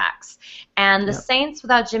are the facts. And the Saints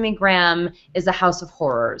without Jimmy Graham is a house of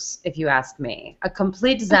horrors, if you ask me. A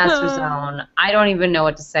complete disaster zone. I don't even know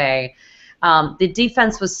what to say. The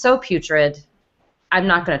defense was so putrid. I'm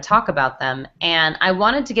not going to talk about them. And I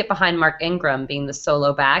wanted to get behind Mark Ingram being the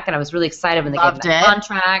solo back, and I was really excited when they gave him that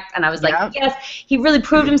contract. And I was like, yes, he really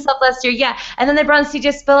proved himself last year. Yeah. And then they brought in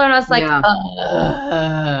C.J. Spiller, and I was like,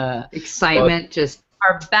 excitement just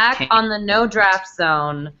are back on the no draft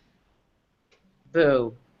zone.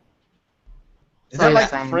 Boo. Is that like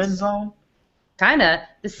the friend zone? Kind of.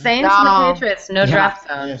 The Saints and the Patriots, no draft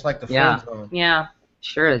zone. Yeah, it's like the friend zone. Yeah.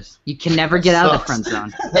 Sure is. You can never get out of the friend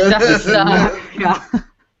zone. It does suck.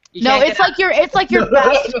 It's like your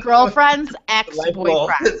best girlfriend's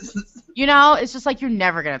ex-boyfriend. It's just like you're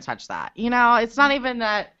never gonna touch that. It's not even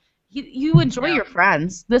that you enjoy your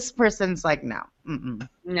friends. This person's like, no. No.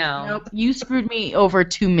 Nope. You screwed me over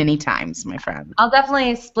too many times, my friend. I'll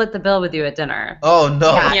definitely split the bill with you at dinner. Oh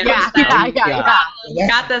no. Yeah. You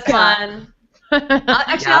got this one.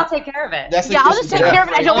 I'll take care of it. I'll just take care of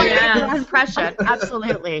it. I don't want to make the impression.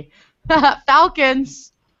 Absolutely.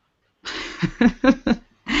 Falcons.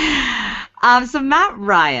 So Matt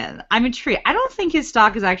Ryan, I'm intrigued. I don't think his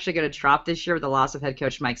stock is actually going to drop this year with the loss of head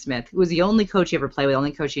coach Mike Smith, who was the only coach he ever played with, the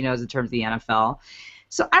only coach he knows in terms of the NFL.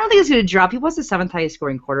 So I don't think it's going to drop. He was the 7th highest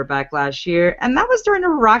scoring quarterback last year, and that was during a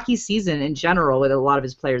rocky season in general with a lot of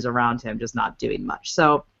his players around him just not doing much.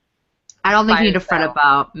 So I don't think you need to fret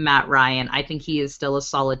about Matt Ryan. I think he is still a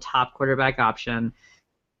solid top quarterback option.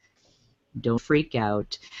 Don't freak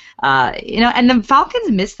out. And the Falcons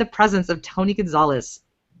missed the presence of Tony Gonzalez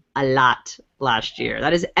a lot last year.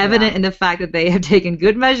 That is evident in the fact that they have taken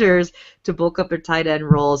good measures to bulk up their tight end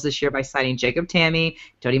roles this year by signing Jacob Tamme,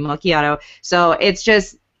 Tony Macchiato. So it's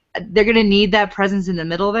just they're going to need that presence in the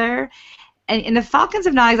middle there. And the Falcons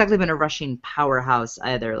have not exactly been a rushing powerhouse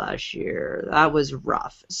either last year. That was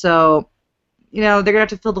rough. So, they're going to have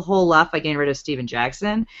to fill the hole left by getting rid of Steven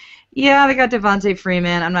Jackson. Yeah, they got Devontae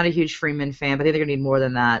Freeman. I'm not a huge Freeman fan, but I think they're going to need more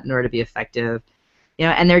than that in order to be effective.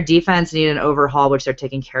 And their defense needed an overhaul, which they're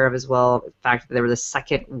taking care of as well. In fact, they were the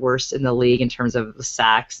second worst in the league in terms of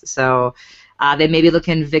sacks. So they may be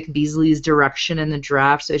looking Vic Beasley's direction in the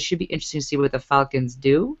draft. So it should be interesting to see what the Falcons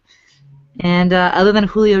do. And other than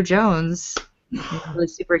Julio Jones, I'm really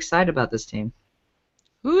super excited about this team.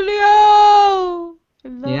 Julio! I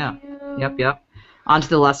love you. Yep. On to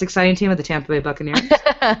the less exciting team of the Tampa Bay Buccaneers.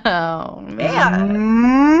 Oh,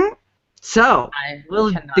 man. So,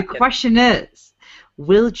 the question is,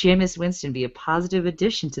 will Jameis Winston be a positive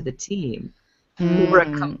addition to the team or a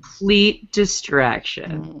complete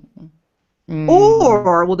distraction?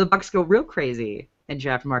 Or will the Bucs go real crazy and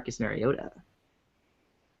draft Marcus Mariota?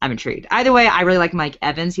 I'm intrigued. Either way, I really like Mike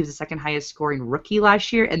Evans. He was the second highest scoring rookie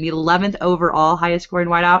last year and the 11th overall highest scoring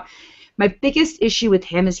wideout. My biggest issue with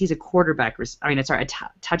him is he's a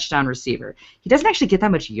touchdown receiver. He doesn't actually get that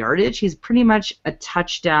much yardage. He's pretty much a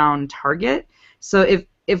touchdown target. So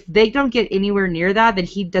if they don't get anywhere near that, then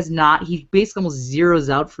he basically almost zeroes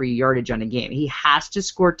out for yardage on a game. He has to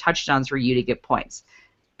score touchdowns for you to get points.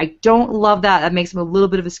 I don't love that. That makes him a little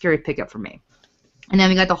bit of a scary pickup for me. And then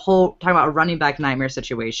we got talking about a running back nightmare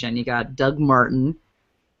situation. You got Doug Martin,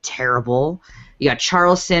 terrible. You got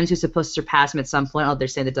Charles Sims, who's supposed to surpass him at some point. They're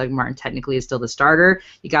saying that Doug Martin technically is still the starter.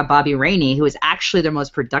 You got Bobby Rainey, who is actually their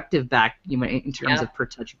most productive back in terms of per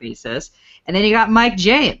touch basis. And then you got Mike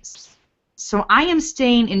James. So I am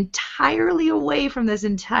staying entirely away from this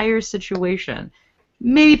entire situation.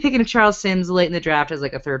 Maybe picking up Charles Sims late in the draft as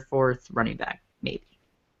like a third, fourth running back. Maybe.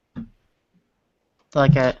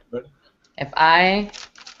 Like it. If I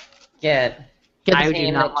get the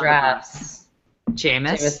team that drafts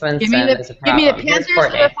Jameis Winston, Give me the Panthers or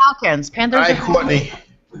the Falcons. Panthers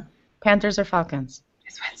or Falcons.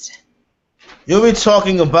 It's Winston. You'll be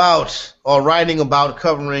talking about or writing about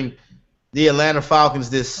covering the Atlanta Falcons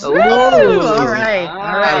this all right.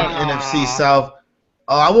 NFC South.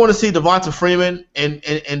 I want to see Devonta Freeman in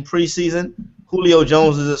preseason. Julio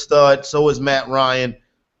Jones is a stud. So is Matt Ryan.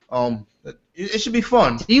 It should be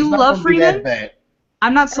fun. Do you love Freeman?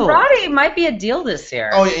 I'm not sold. Roddy might be a deal this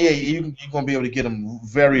year. Oh yeah. You're gonna be able to get him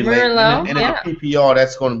very late. Low. And in a PPR,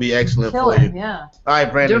 that's gonna be excellent for you. Yeah. All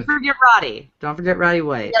right, Brandon. Don't forget Roddy. Don't forget Roddy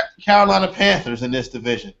White. You got Carolina Panthers in this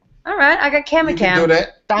division. All right, I got Cam and You can Cam. do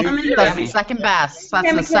that. That's the second best.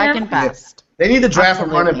 That's the second best. They need to draft a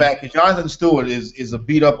running back because Jonathan Stewart is a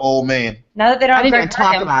beat up old man. Now that they don't I didn't have even Greg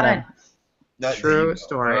talk Murray, about I'm him. That- True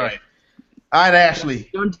story. All right, Ashley.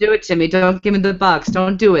 Don't do it, Timmy. Don't give me the Bucks.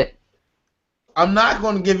 Don't do it. I'm not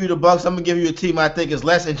going to give you the Bucks. I'm going to give you a team I think is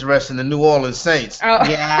less interesting than New Orleans Saints. Oh.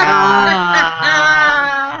 Yeah.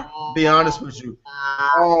 Be honest with you.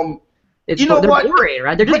 They're what? boring,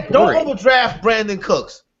 right? They're just Don't boring. overdraft Brandon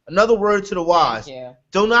Cooks. Another word to the wise. Thank you.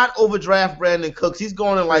 Do not overdraft Brandon Cooks. He's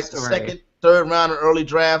going in like the second, third round of early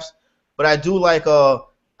drafts. But I do like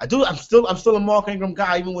I'm still a Mark Ingram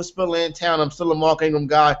guy, even with Spiller in town. I'm still a Mark Ingram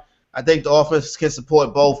guy. I think the offense can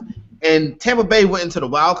support both. And Tampa Bay went into the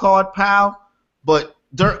wild card pile, but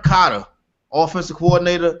Dirk Cotter, offensive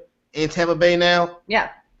coordinator in Tampa Bay now.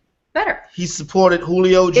 Yeah. Better. He supported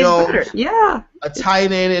Julio It's Jones, better. Yeah. a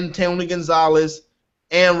tight end in Tony Gonzalez,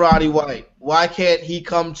 and Roddy White. Why can't he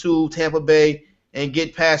come to Tampa Bay and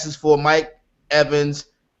get passes for Mike Evans,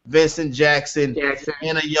 Vincent Jackson,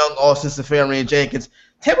 and a young Austin Seferian Jenkins?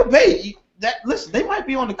 Tampa Bay, listen, they might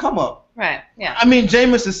be on the come up. Right. Yeah. I mean,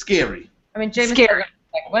 Jameis is scary. I mean, James Scary.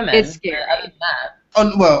 like women. It's scary. Other than that.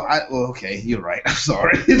 Oh, well, okay, you're right. I'm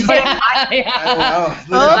sorry. Yeah.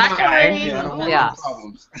 that guy. Yeah.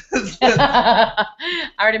 Problems. I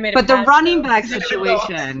already made. But the running back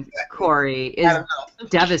situation, Corey, is I don't know.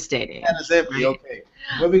 devastating. That is empty. Okay.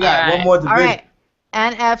 What we got? All right. One more division. All right.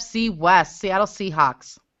 NFC West, Seattle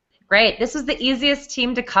Seahawks. Great. This is the easiest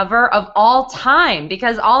team to cover of all time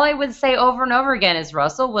because all I would say over and over again is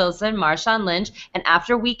Russell Wilson, Marshawn Lynch, and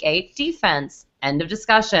after week 8, defense. End of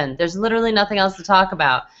discussion. There's literally nothing else to talk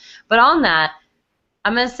about. But on that,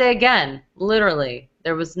 I'm going to say again, literally,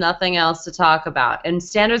 there was nothing else to talk about. In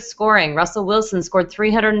standard scoring, Russell Wilson scored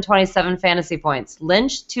 327 fantasy points.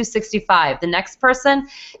 Lynch, 265. The next person,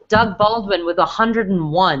 Doug Baldwin with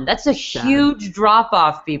 101. That's a huge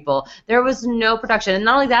drop-off, people. There was no production. And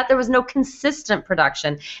not only that, there was no consistent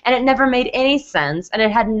production. And it never made any sense, and it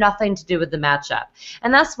had nothing to do with the matchup.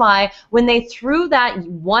 And that's why when they threw that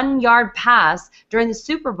 1-yard pass during the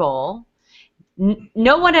Super Bowl,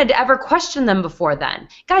 no one had ever questioned them before then.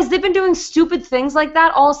 Guys, they've been doing stupid things like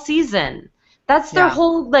that all season. That's their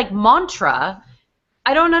whole mantra.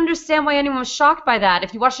 I don't understand why anyone was shocked by that.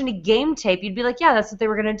 If you watched any game tape, you'd be like, yeah, that's what they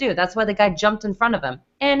were going to do. That's why the guy jumped in front of him.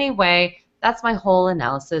 Anyway, that's my whole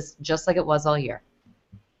analysis, just like it was all year.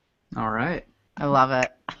 All right. I love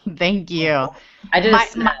it. Thank you. I did a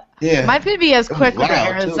snap. Yeah. Might be as quick with the Loud,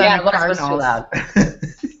 too. Arizona Yeah, it was too Cardinals. loud.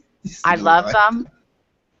 I love them.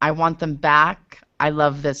 I want them back. I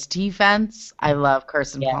love this defense. I love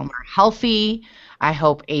Carson Palmer healthy. I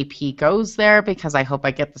hope AP goes there because I hope I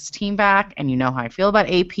get this team back, and you know how I feel about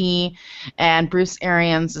AP. And Bruce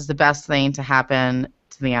Arians is the best thing to happen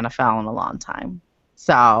to the NFL in a long time.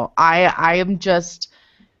 So I am just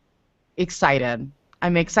excited.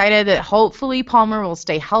 I'm excited that hopefully Palmer will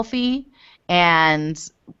stay healthy and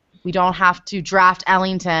we don't have to draft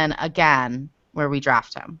Ellington again where we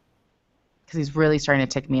draft him. Because he's really starting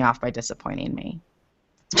to tick me off by disappointing me.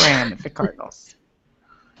 That's where I am at the Cardinals.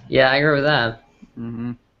 Yeah, I agree with that.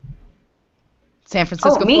 Mm-hmm. San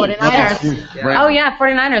Francisco me. 49ers. Oh, yeah,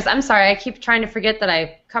 49ers. I'm sorry. I keep trying to forget that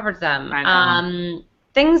I covered them. I know.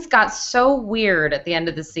 Things got so weird at the end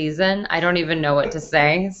of the season, I don't even know what to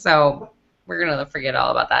say. So we're going to forget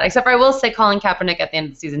all about that. Except for I will say Colin Kaepernick at the end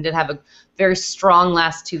of the season did have a very strong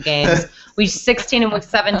last 2 games. Week 16 and week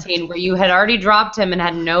 17, where you had already dropped him and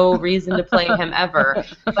had no reason to play him ever.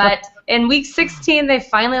 But in week 16, they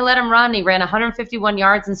finally let him run. He ran 151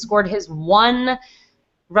 yards and scored his 1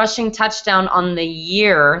 rushing touchdown on the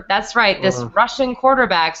year. That's right. This Russian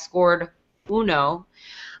quarterback scored uno.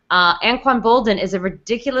 Anquan Boldin is a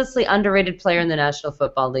ridiculously underrated player in the National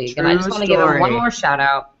Football League. And I just want to give him one more shout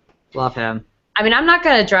out. Love him. I mean, I'm not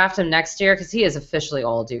going to draft him next year because he is officially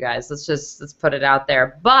old, you guys. Let's put it out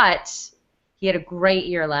there. But he had a great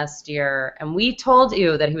year last year, and we told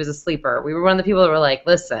you that he was a sleeper. We were one of the people that were like,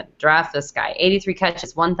 listen, draft this guy. 83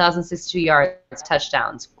 catches, 1,062 yards,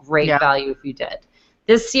 touchdowns. Great value if you did.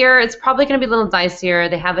 This year, it's probably going to be a little dicier.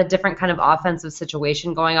 They have a different kind of offensive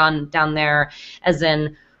situation going on down there, as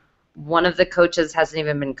in one of the coaches hasn't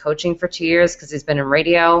even been coaching for 2 years because he's been in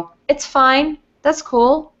radio. It's fine. That's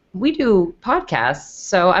cool. We do podcasts,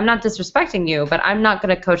 so I'm not disrespecting you, but I'm not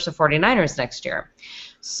going to coach the 49ers next year.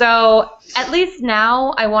 So at least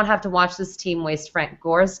now I won't have to watch this team waste Frank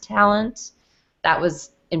Gore's talent. That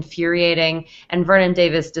was infuriating. And Vernon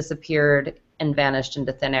Davis disappeared and vanished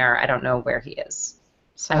into thin air. I don't know where he is.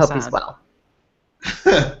 So I hope sad. he's well.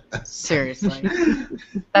 Seriously.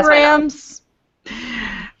 That's Rams.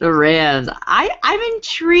 The Rams. I'm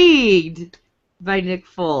intrigued by Nick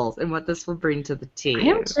Foles and what this will bring to the team. I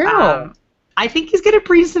am too. I think he's going to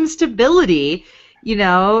bring some stability, which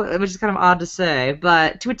is kind of odd to say,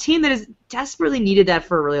 but to a team that has desperately needed that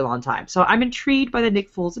for a really long time. So I'm intrigued by the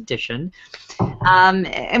Nick Foles addition.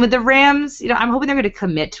 And with the Rams, I'm hoping they're going to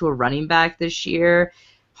commit to a running back this year.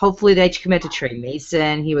 Hopefully they commit to Trey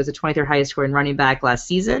Mason. He was the 23rd highest scoring running back last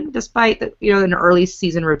season, despite an early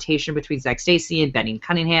season rotation between Zach Stacy and Benny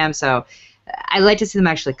Cunningham. So I'd like to see them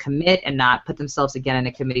actually commit and not put themselves again in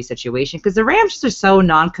a committee situation, because the Rams just are so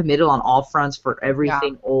non-committal on all fronts for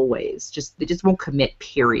everything always. They just won't commit,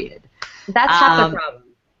 period. That's half the problem.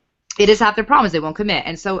 It is half their problem is they won't commit.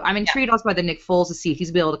 And so I'm intrigued also by the Nick Foles to see if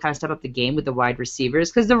he's able to kind of step up the game with the wide receivers,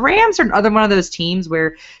 because the Rams are another one of those teams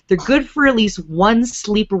where they're good for at least one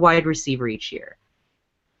sleeper wide receiver each year.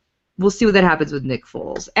 We'll see what that happens with Nick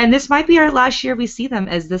Foles. And this might be our last year we see them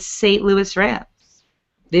as the St. Louis Rams.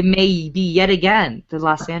 They may be yet again the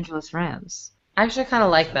Los Angeles Rams. I actually kind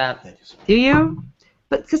of like that. Do you?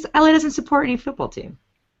 But because LA doesn't support any football team.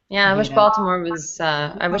 Yeah, I wish Baltimore was.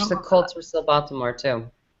 I wish the Colts were still Baltimore too.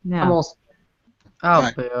 No. Almost. Oh,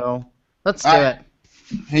 boo. Let's do it.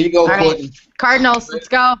 Here you go, All right. Courtney. Cardinals, let's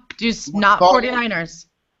go. Just not 49ers.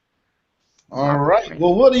 All right.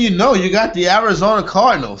 Well, what do you know? You got the Arizona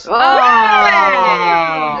Cardinals. Oh!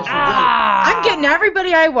 I'm getting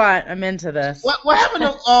everybody I want. I'm into this. What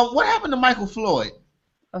happened to Michael Floyd?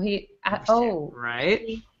 Oh,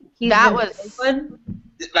 Right? That was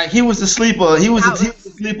Like he was the sleeper. He was the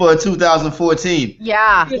sleeper in 2014.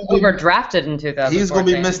 yeah. He was overdrafted in 2014. He's gonna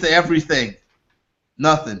be Mr. Everything.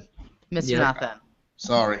 Nothing. Mr. Yeah. Nothing.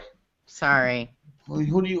 Sorry. Sorry.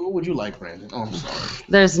 Who would you like, Brandon? Oh, I'm sorry.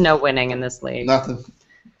 There's no winning in this league. Nothing.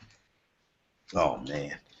 Oh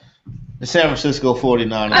man. The San Francisco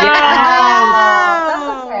 49ers.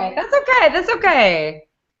 That's okay. That's okay. That's okay.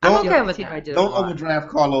 I'm okay with that. Don't overdraft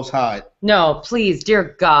Carlos Hyde. No, please,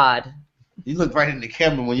 dear God. You look right in the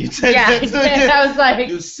camera when you said Yeah, that. I was like,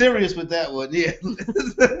 You're serious with that one, yeah.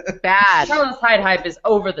 Bad. Carlos Hyde hype is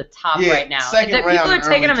over the top Yeah, right now. second People round are in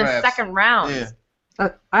taking early him in drafts. second round. Yeah.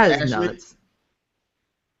 That is Ashley? nuts.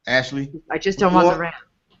 Ashley? I just don't want the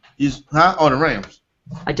Rams. Oh, the Rams.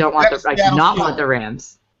 I don't want the. I do not want the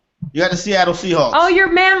Rams. You got the Seattle Seahawks. Oh,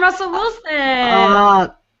 your man Russell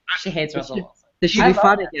Wilson. She hates Russell Wilson. This should be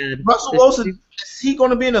fun again. Russell Wilson, is he going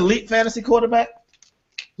to be an elite fantasy quarterback?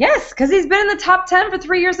 Yes, because he's been in the top 10 for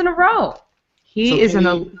 3 years in a row. He's an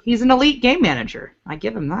elite game manager. I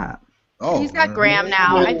give him that. Oh, He's got Graham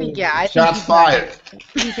now. I think, I think Shots fired.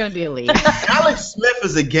 He's going to be elite. Alex Smith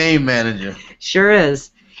is a game manager. Sure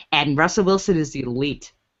is. And Russell Wilson is the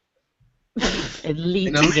elite.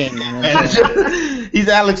 Elite game manager. He's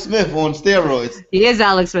Alex Smith on steroids. He is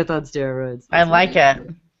Alex Smith on steroids. I like it.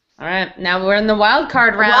 All right, now we're in the wild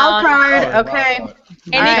card round. Wild card. Oh, Okay. wow.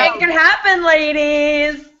 Anything can happen,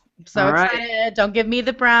 ladies. So All right. excited. Don't give me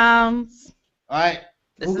the Browns. All right.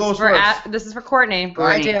 This Who is goes for first? this is for Courtney. All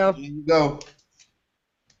right, I do. Here you go.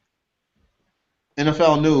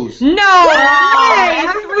 NFL news. No way!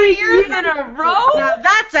 way! 3 years in a row? Now,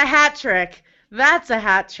 that's a hat trick. That's a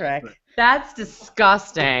hat trick. That's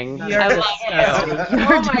disgusting. You're I love disgusting. you.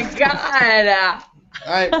 Oh my god.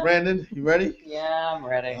 All right, Brandon, you ready? Yeah, I'm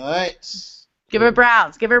ready. All right. Give her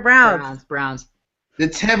Browns. Give her Browns. Browns. The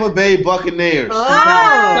Tampa Bay Buccaneers. Oh, all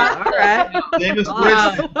right. Jameis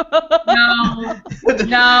Wow. Winston.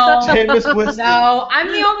 No. Jameis Winston. No, I'm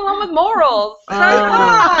the only one with morals.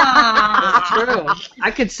 That's true. I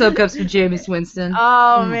could soak up some Jameis Winston.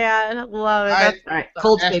 Oh, man. Love it. All right. All right,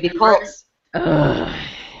 Colts, Ashley, baby, you Colts.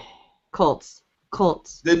 Colts.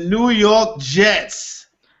 Colts. The New York Jets.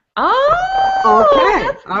 Oh.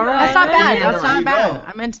 Okay. All right. That's not bad. Yeah. That's There not you bad. go.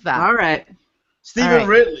 I'm into that. All right. Stephen All right.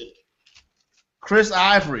 Ridley. Chris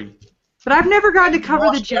Ivory. But I've never gotten to cover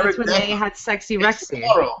the Lost Jets Eric when Beckham. they had sexy Rexy.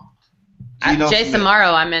 Geno Jason Smith.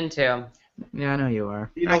 Morrow, I'm into. Yeah, I know you are.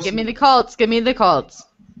 Geno All right, give me Smith. the Colts. Give me the Colts.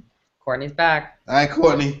 Courtney's back. All right,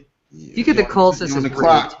 Courtney. You get the Colts, this on is the great.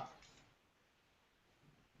 clock.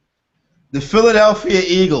 The Philadelphia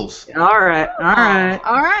Eagles. All right. All right.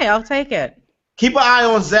 All right, I'll take it. Keep an eye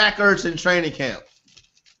on Zach Ertz in training camp.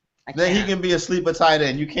 I Then he can't. can be a sleeper tight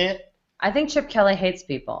end. You can't? I think Chip Kelly hates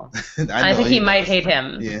people. I I think he does. might hate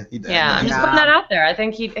him. Yeah, he does. Yeah, I'm I just know. putting that out there. I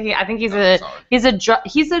think I think he's I'm sorry.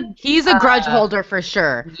 he's a Grudge holder for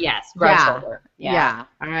sure. yes, grudge Yeah. holder. Yeah.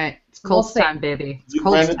 All right. It's We'll Colts see. time, baby. It's You,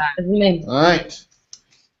 Colts Brandon? time. It's me. All right.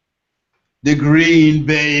 The Green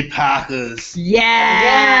Bay Packers.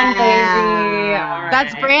 Again, baby. All right.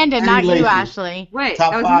 That's Brandon, not Eddie you, Lacy. Ashley. Wait,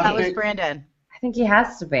 Top that was, five. That was Brandon. I think he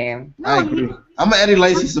has to be. I agree. I'm an Eddie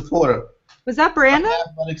Lacy supporter. was that Brandon?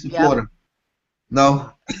 Athletic supporter.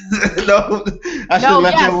 No. No. I should have No,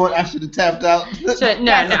 left yes. everyone. I should have tapped out. No.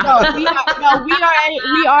 No, we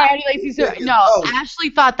are Eddie Lacy. No, Oh. Ashley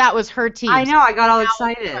thought that was her team. I know. I got all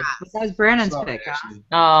excited. But that was Brandon's Sorry, pick. Huh? Ashley.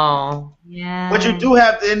 Oh. Yeah. But you do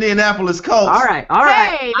have the Indianapolis Colts. All right. All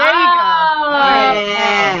right. Hey, there you go.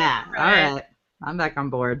 Yeah. All Right. right. I'm back on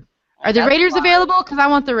board. Are the That's Raiders fine. available? Because I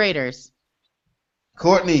want the Raiders.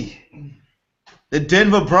 Courtney. The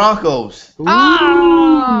Denver Broncos.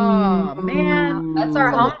 Oh, man. That's our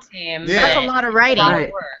home team. Yeah. That's a lot of writing.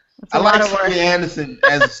 Right. That's I a lot like of work. Sonny Anderson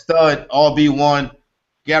as a stud, RB1.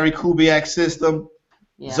 Gary Kubiak system.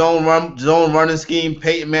 Yeah. Zone running scheme.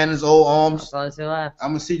 Peyton Manning's old arms. That's all the two left.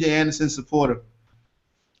 I'm a CJ Anderson supporter.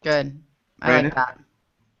 Good. I Brandon? like that.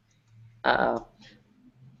 Uh-oh.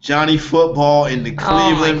 Johnny Football in the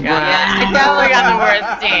Cleveland God. Browns. I definitely got the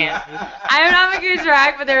worst team. I'm not making a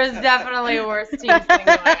track, but there is definitely a worse team thing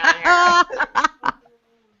going on here.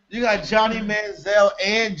 You got Johnny Manziel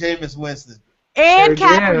and Jameis Winston. And Sure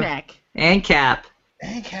do. Kaepernick. And Cap.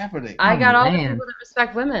 And Kaepernick. I got all the man. people that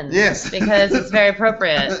respect women. Yes. Because it's very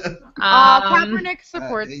appropriate. Kaepernick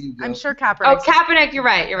supports. there you go. I'm sure Kaepernick. Oh, Kaepernick, you're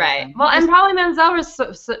right. Well, and probably Manziel,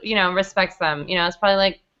 respects them. You know, it's probably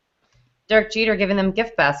like Derek Jeter giving them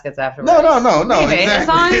gift baskets afterwards. No. Maybe. Exactly. As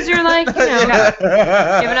long as you're like,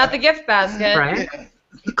 giving out the gift basket. Right?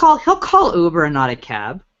 He'll call Uber and not a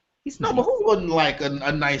cab. He's No, not. but who wouldn't like a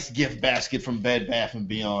nice gift basket from Bed Bath &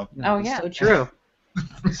 Beyond? Oh, yeah. So true.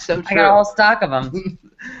 So true. I got a whole stock of them.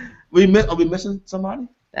 Are we missing somebody?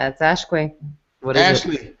 That's Ashquay. What is it?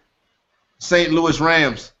 Ashley. St. Louis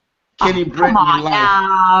Rams. Kenny Come Britton on life.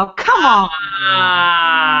 now. Come on.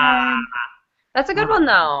 That's a good one,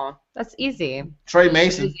 though. That's easy. Trey It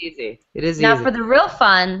Mason. is easy. It is Now easy. for the real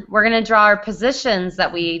fun, we're gonna draw our positions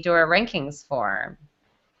that we do our rankings for.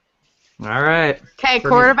 All right. Okay, For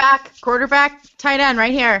quarterback, tight end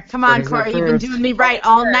right here. Come on, Corey's up Corey. You've been first. doing me right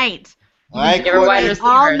all night. All right, Give her wide Corey. receiver.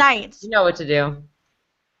 All night. You know what to do.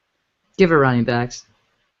 Give her running backs.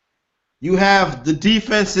 You have the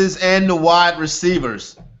defenses and the wide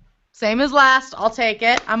receivers. Same as last. I'll take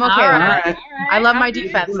it. I'm okay All with right. it. I love my Put a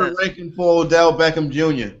defenses. ranking for Odell Beckham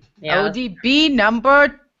Jr. Yeah. ODB number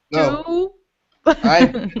 2. Go. All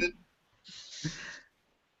right.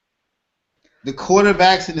 The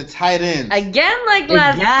quarterbacks and the tight ends. Again, like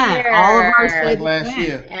last Again, year. all of ours Like stayed last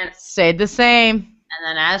year. And, Stayed the same. and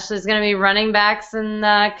then Ashley's gonna be running backs and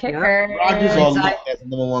kicker. Rodgers or Exactly. Luck as the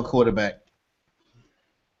number 1 quarterback.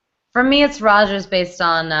 For me, it's Rodgers based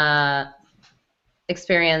on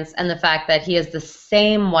experience and the fact that he has the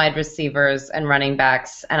same wide receivers and running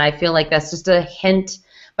backs, and I feel like that's just a hint.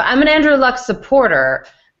 But I'm an Andrew Luck supporter,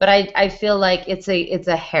 but I feel like it's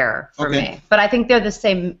a hair for Okay. me. But I think they're the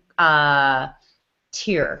same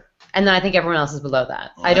tier, and then I think everyone else is below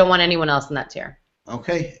that. I don't want anyone else in that tier.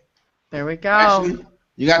 Okay. There we go. Ashley,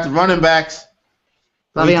 you got the running backs.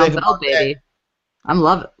 What do you Le'Veon think Bell, about that? baby. I'm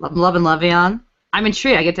loving Le'Veon. I'm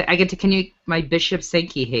intrigued. I get to continue my Bishop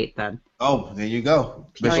Sankey hate then. Oh, there you go.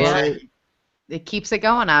 Bishop yeah. Sankey. It keeps it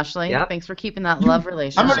going, Ashley. Yep. Thanks for keeping that love How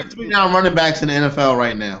relationship. many 3-down running backs in the NFL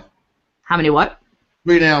right now? How many what?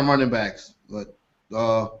 3-down running backs.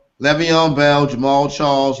 Le'Veon Bell, Jamal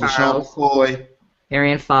Charles, LaShawn Charles. McCoy,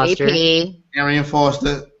 Arian Foster. AP. Arian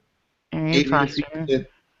Foster, Arian Adrian Foster. Peterson.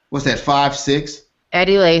 What's that, 5'6"?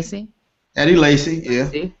 Eddie Lacy. Eddie Lacy, yeah.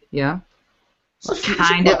 See? Yeah. It's a few-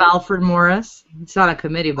 Kind of Alfred Morris. It's not a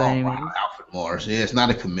committee by Oh, any wow, means. Alfred Morris. Yeah, it's not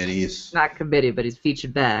a committee. It's Not committee, but he's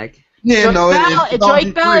featured back. yeah, Joyke no. Bell. It's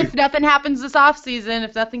Joyke Bell. RG3. If nothing happens this offseason,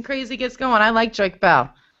 if nothing crazy gets going, I like Joyke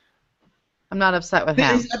Bell. I'm not upset with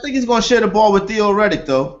him. I think he's going to share the ball with Theo Reddick,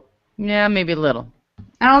 though. Yeah, maybe a little.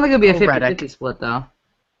 I don't think it'll be a Oh, 50-50 Reddick. split, though.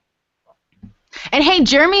 And hey,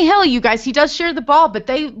 Jeremy Hill, you guys, he does share the ball, but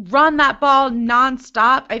they run that ball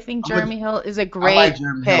nonstop. I think I'm a- Jeremy Hill is a great I like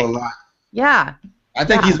Jeremy pick. Hill a lot. Yeah. I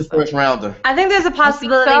think Yeah. he's a first rounder. I think there's a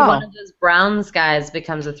possibility so. one of those Browns guys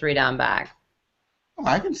becomes a 3-down back. Oh,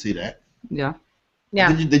 I can see that. Yeah.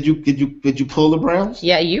 Yeah. Did you pull the Browns?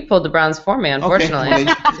 Yeah, you pulled the Browns for me, unfortunately.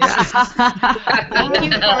 Okay. Thank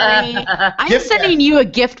you, Corey. I'm Gift sending you a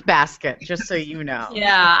gift basket, just so you know.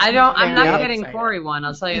 Yeah, I'm not Very getting excited. Corey one,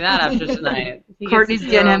 I'll tell you that after tonight. He gets Courtney's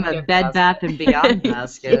his getting own him a gift Bed basket. Bath and Beyond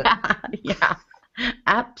basket. Yeah.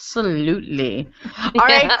 Absolutely. All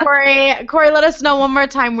right, Corey. Corey, let us know one more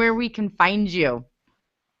time where we can find you.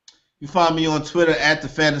 You find me on Twitter at the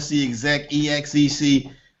Fantasy Exec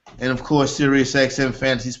EXEC, and of course SiriusXM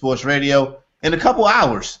Fantasy Sports Radio in a couple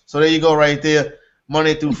hours. So there you go, right there.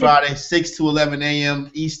 Monday through Friday, 6 to 11 a.m.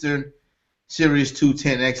 Eastern, Sirius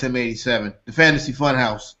 210 XM87, the Fantasy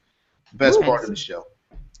Funhouse, the best Ooh. part of the show.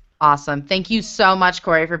 Awesome. Thank you so much,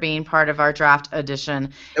 Corey, for being part of our draft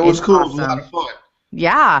edition. It was It's cool. It was a awesome. lot of fun.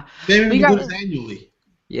 Yeah. Maybe we We can do got- this annually.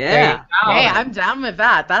 Yeah. Hey, I'm down with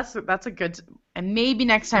that. That's a good. And maybe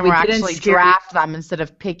next time We we'll didn't actually scare- draft them instead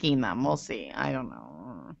of picking them. We'll see. I don't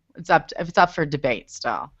know. It's up for debate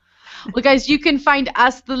still. Well, guys, you can find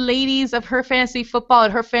us, the ladies of Her Fantasy Football,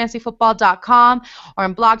 at herfantasyfootball.com or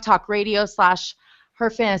on Blog Talk Radio / Her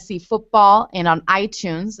Fantasy Football and on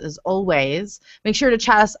iTunes as always. Make sure to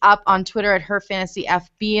chat us up on Twitter at Her Fantasy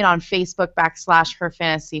FB and on Facebook / Her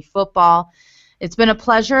Fantasy Football. It's been a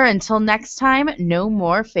pleasure. Until next time, no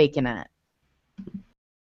more faking it.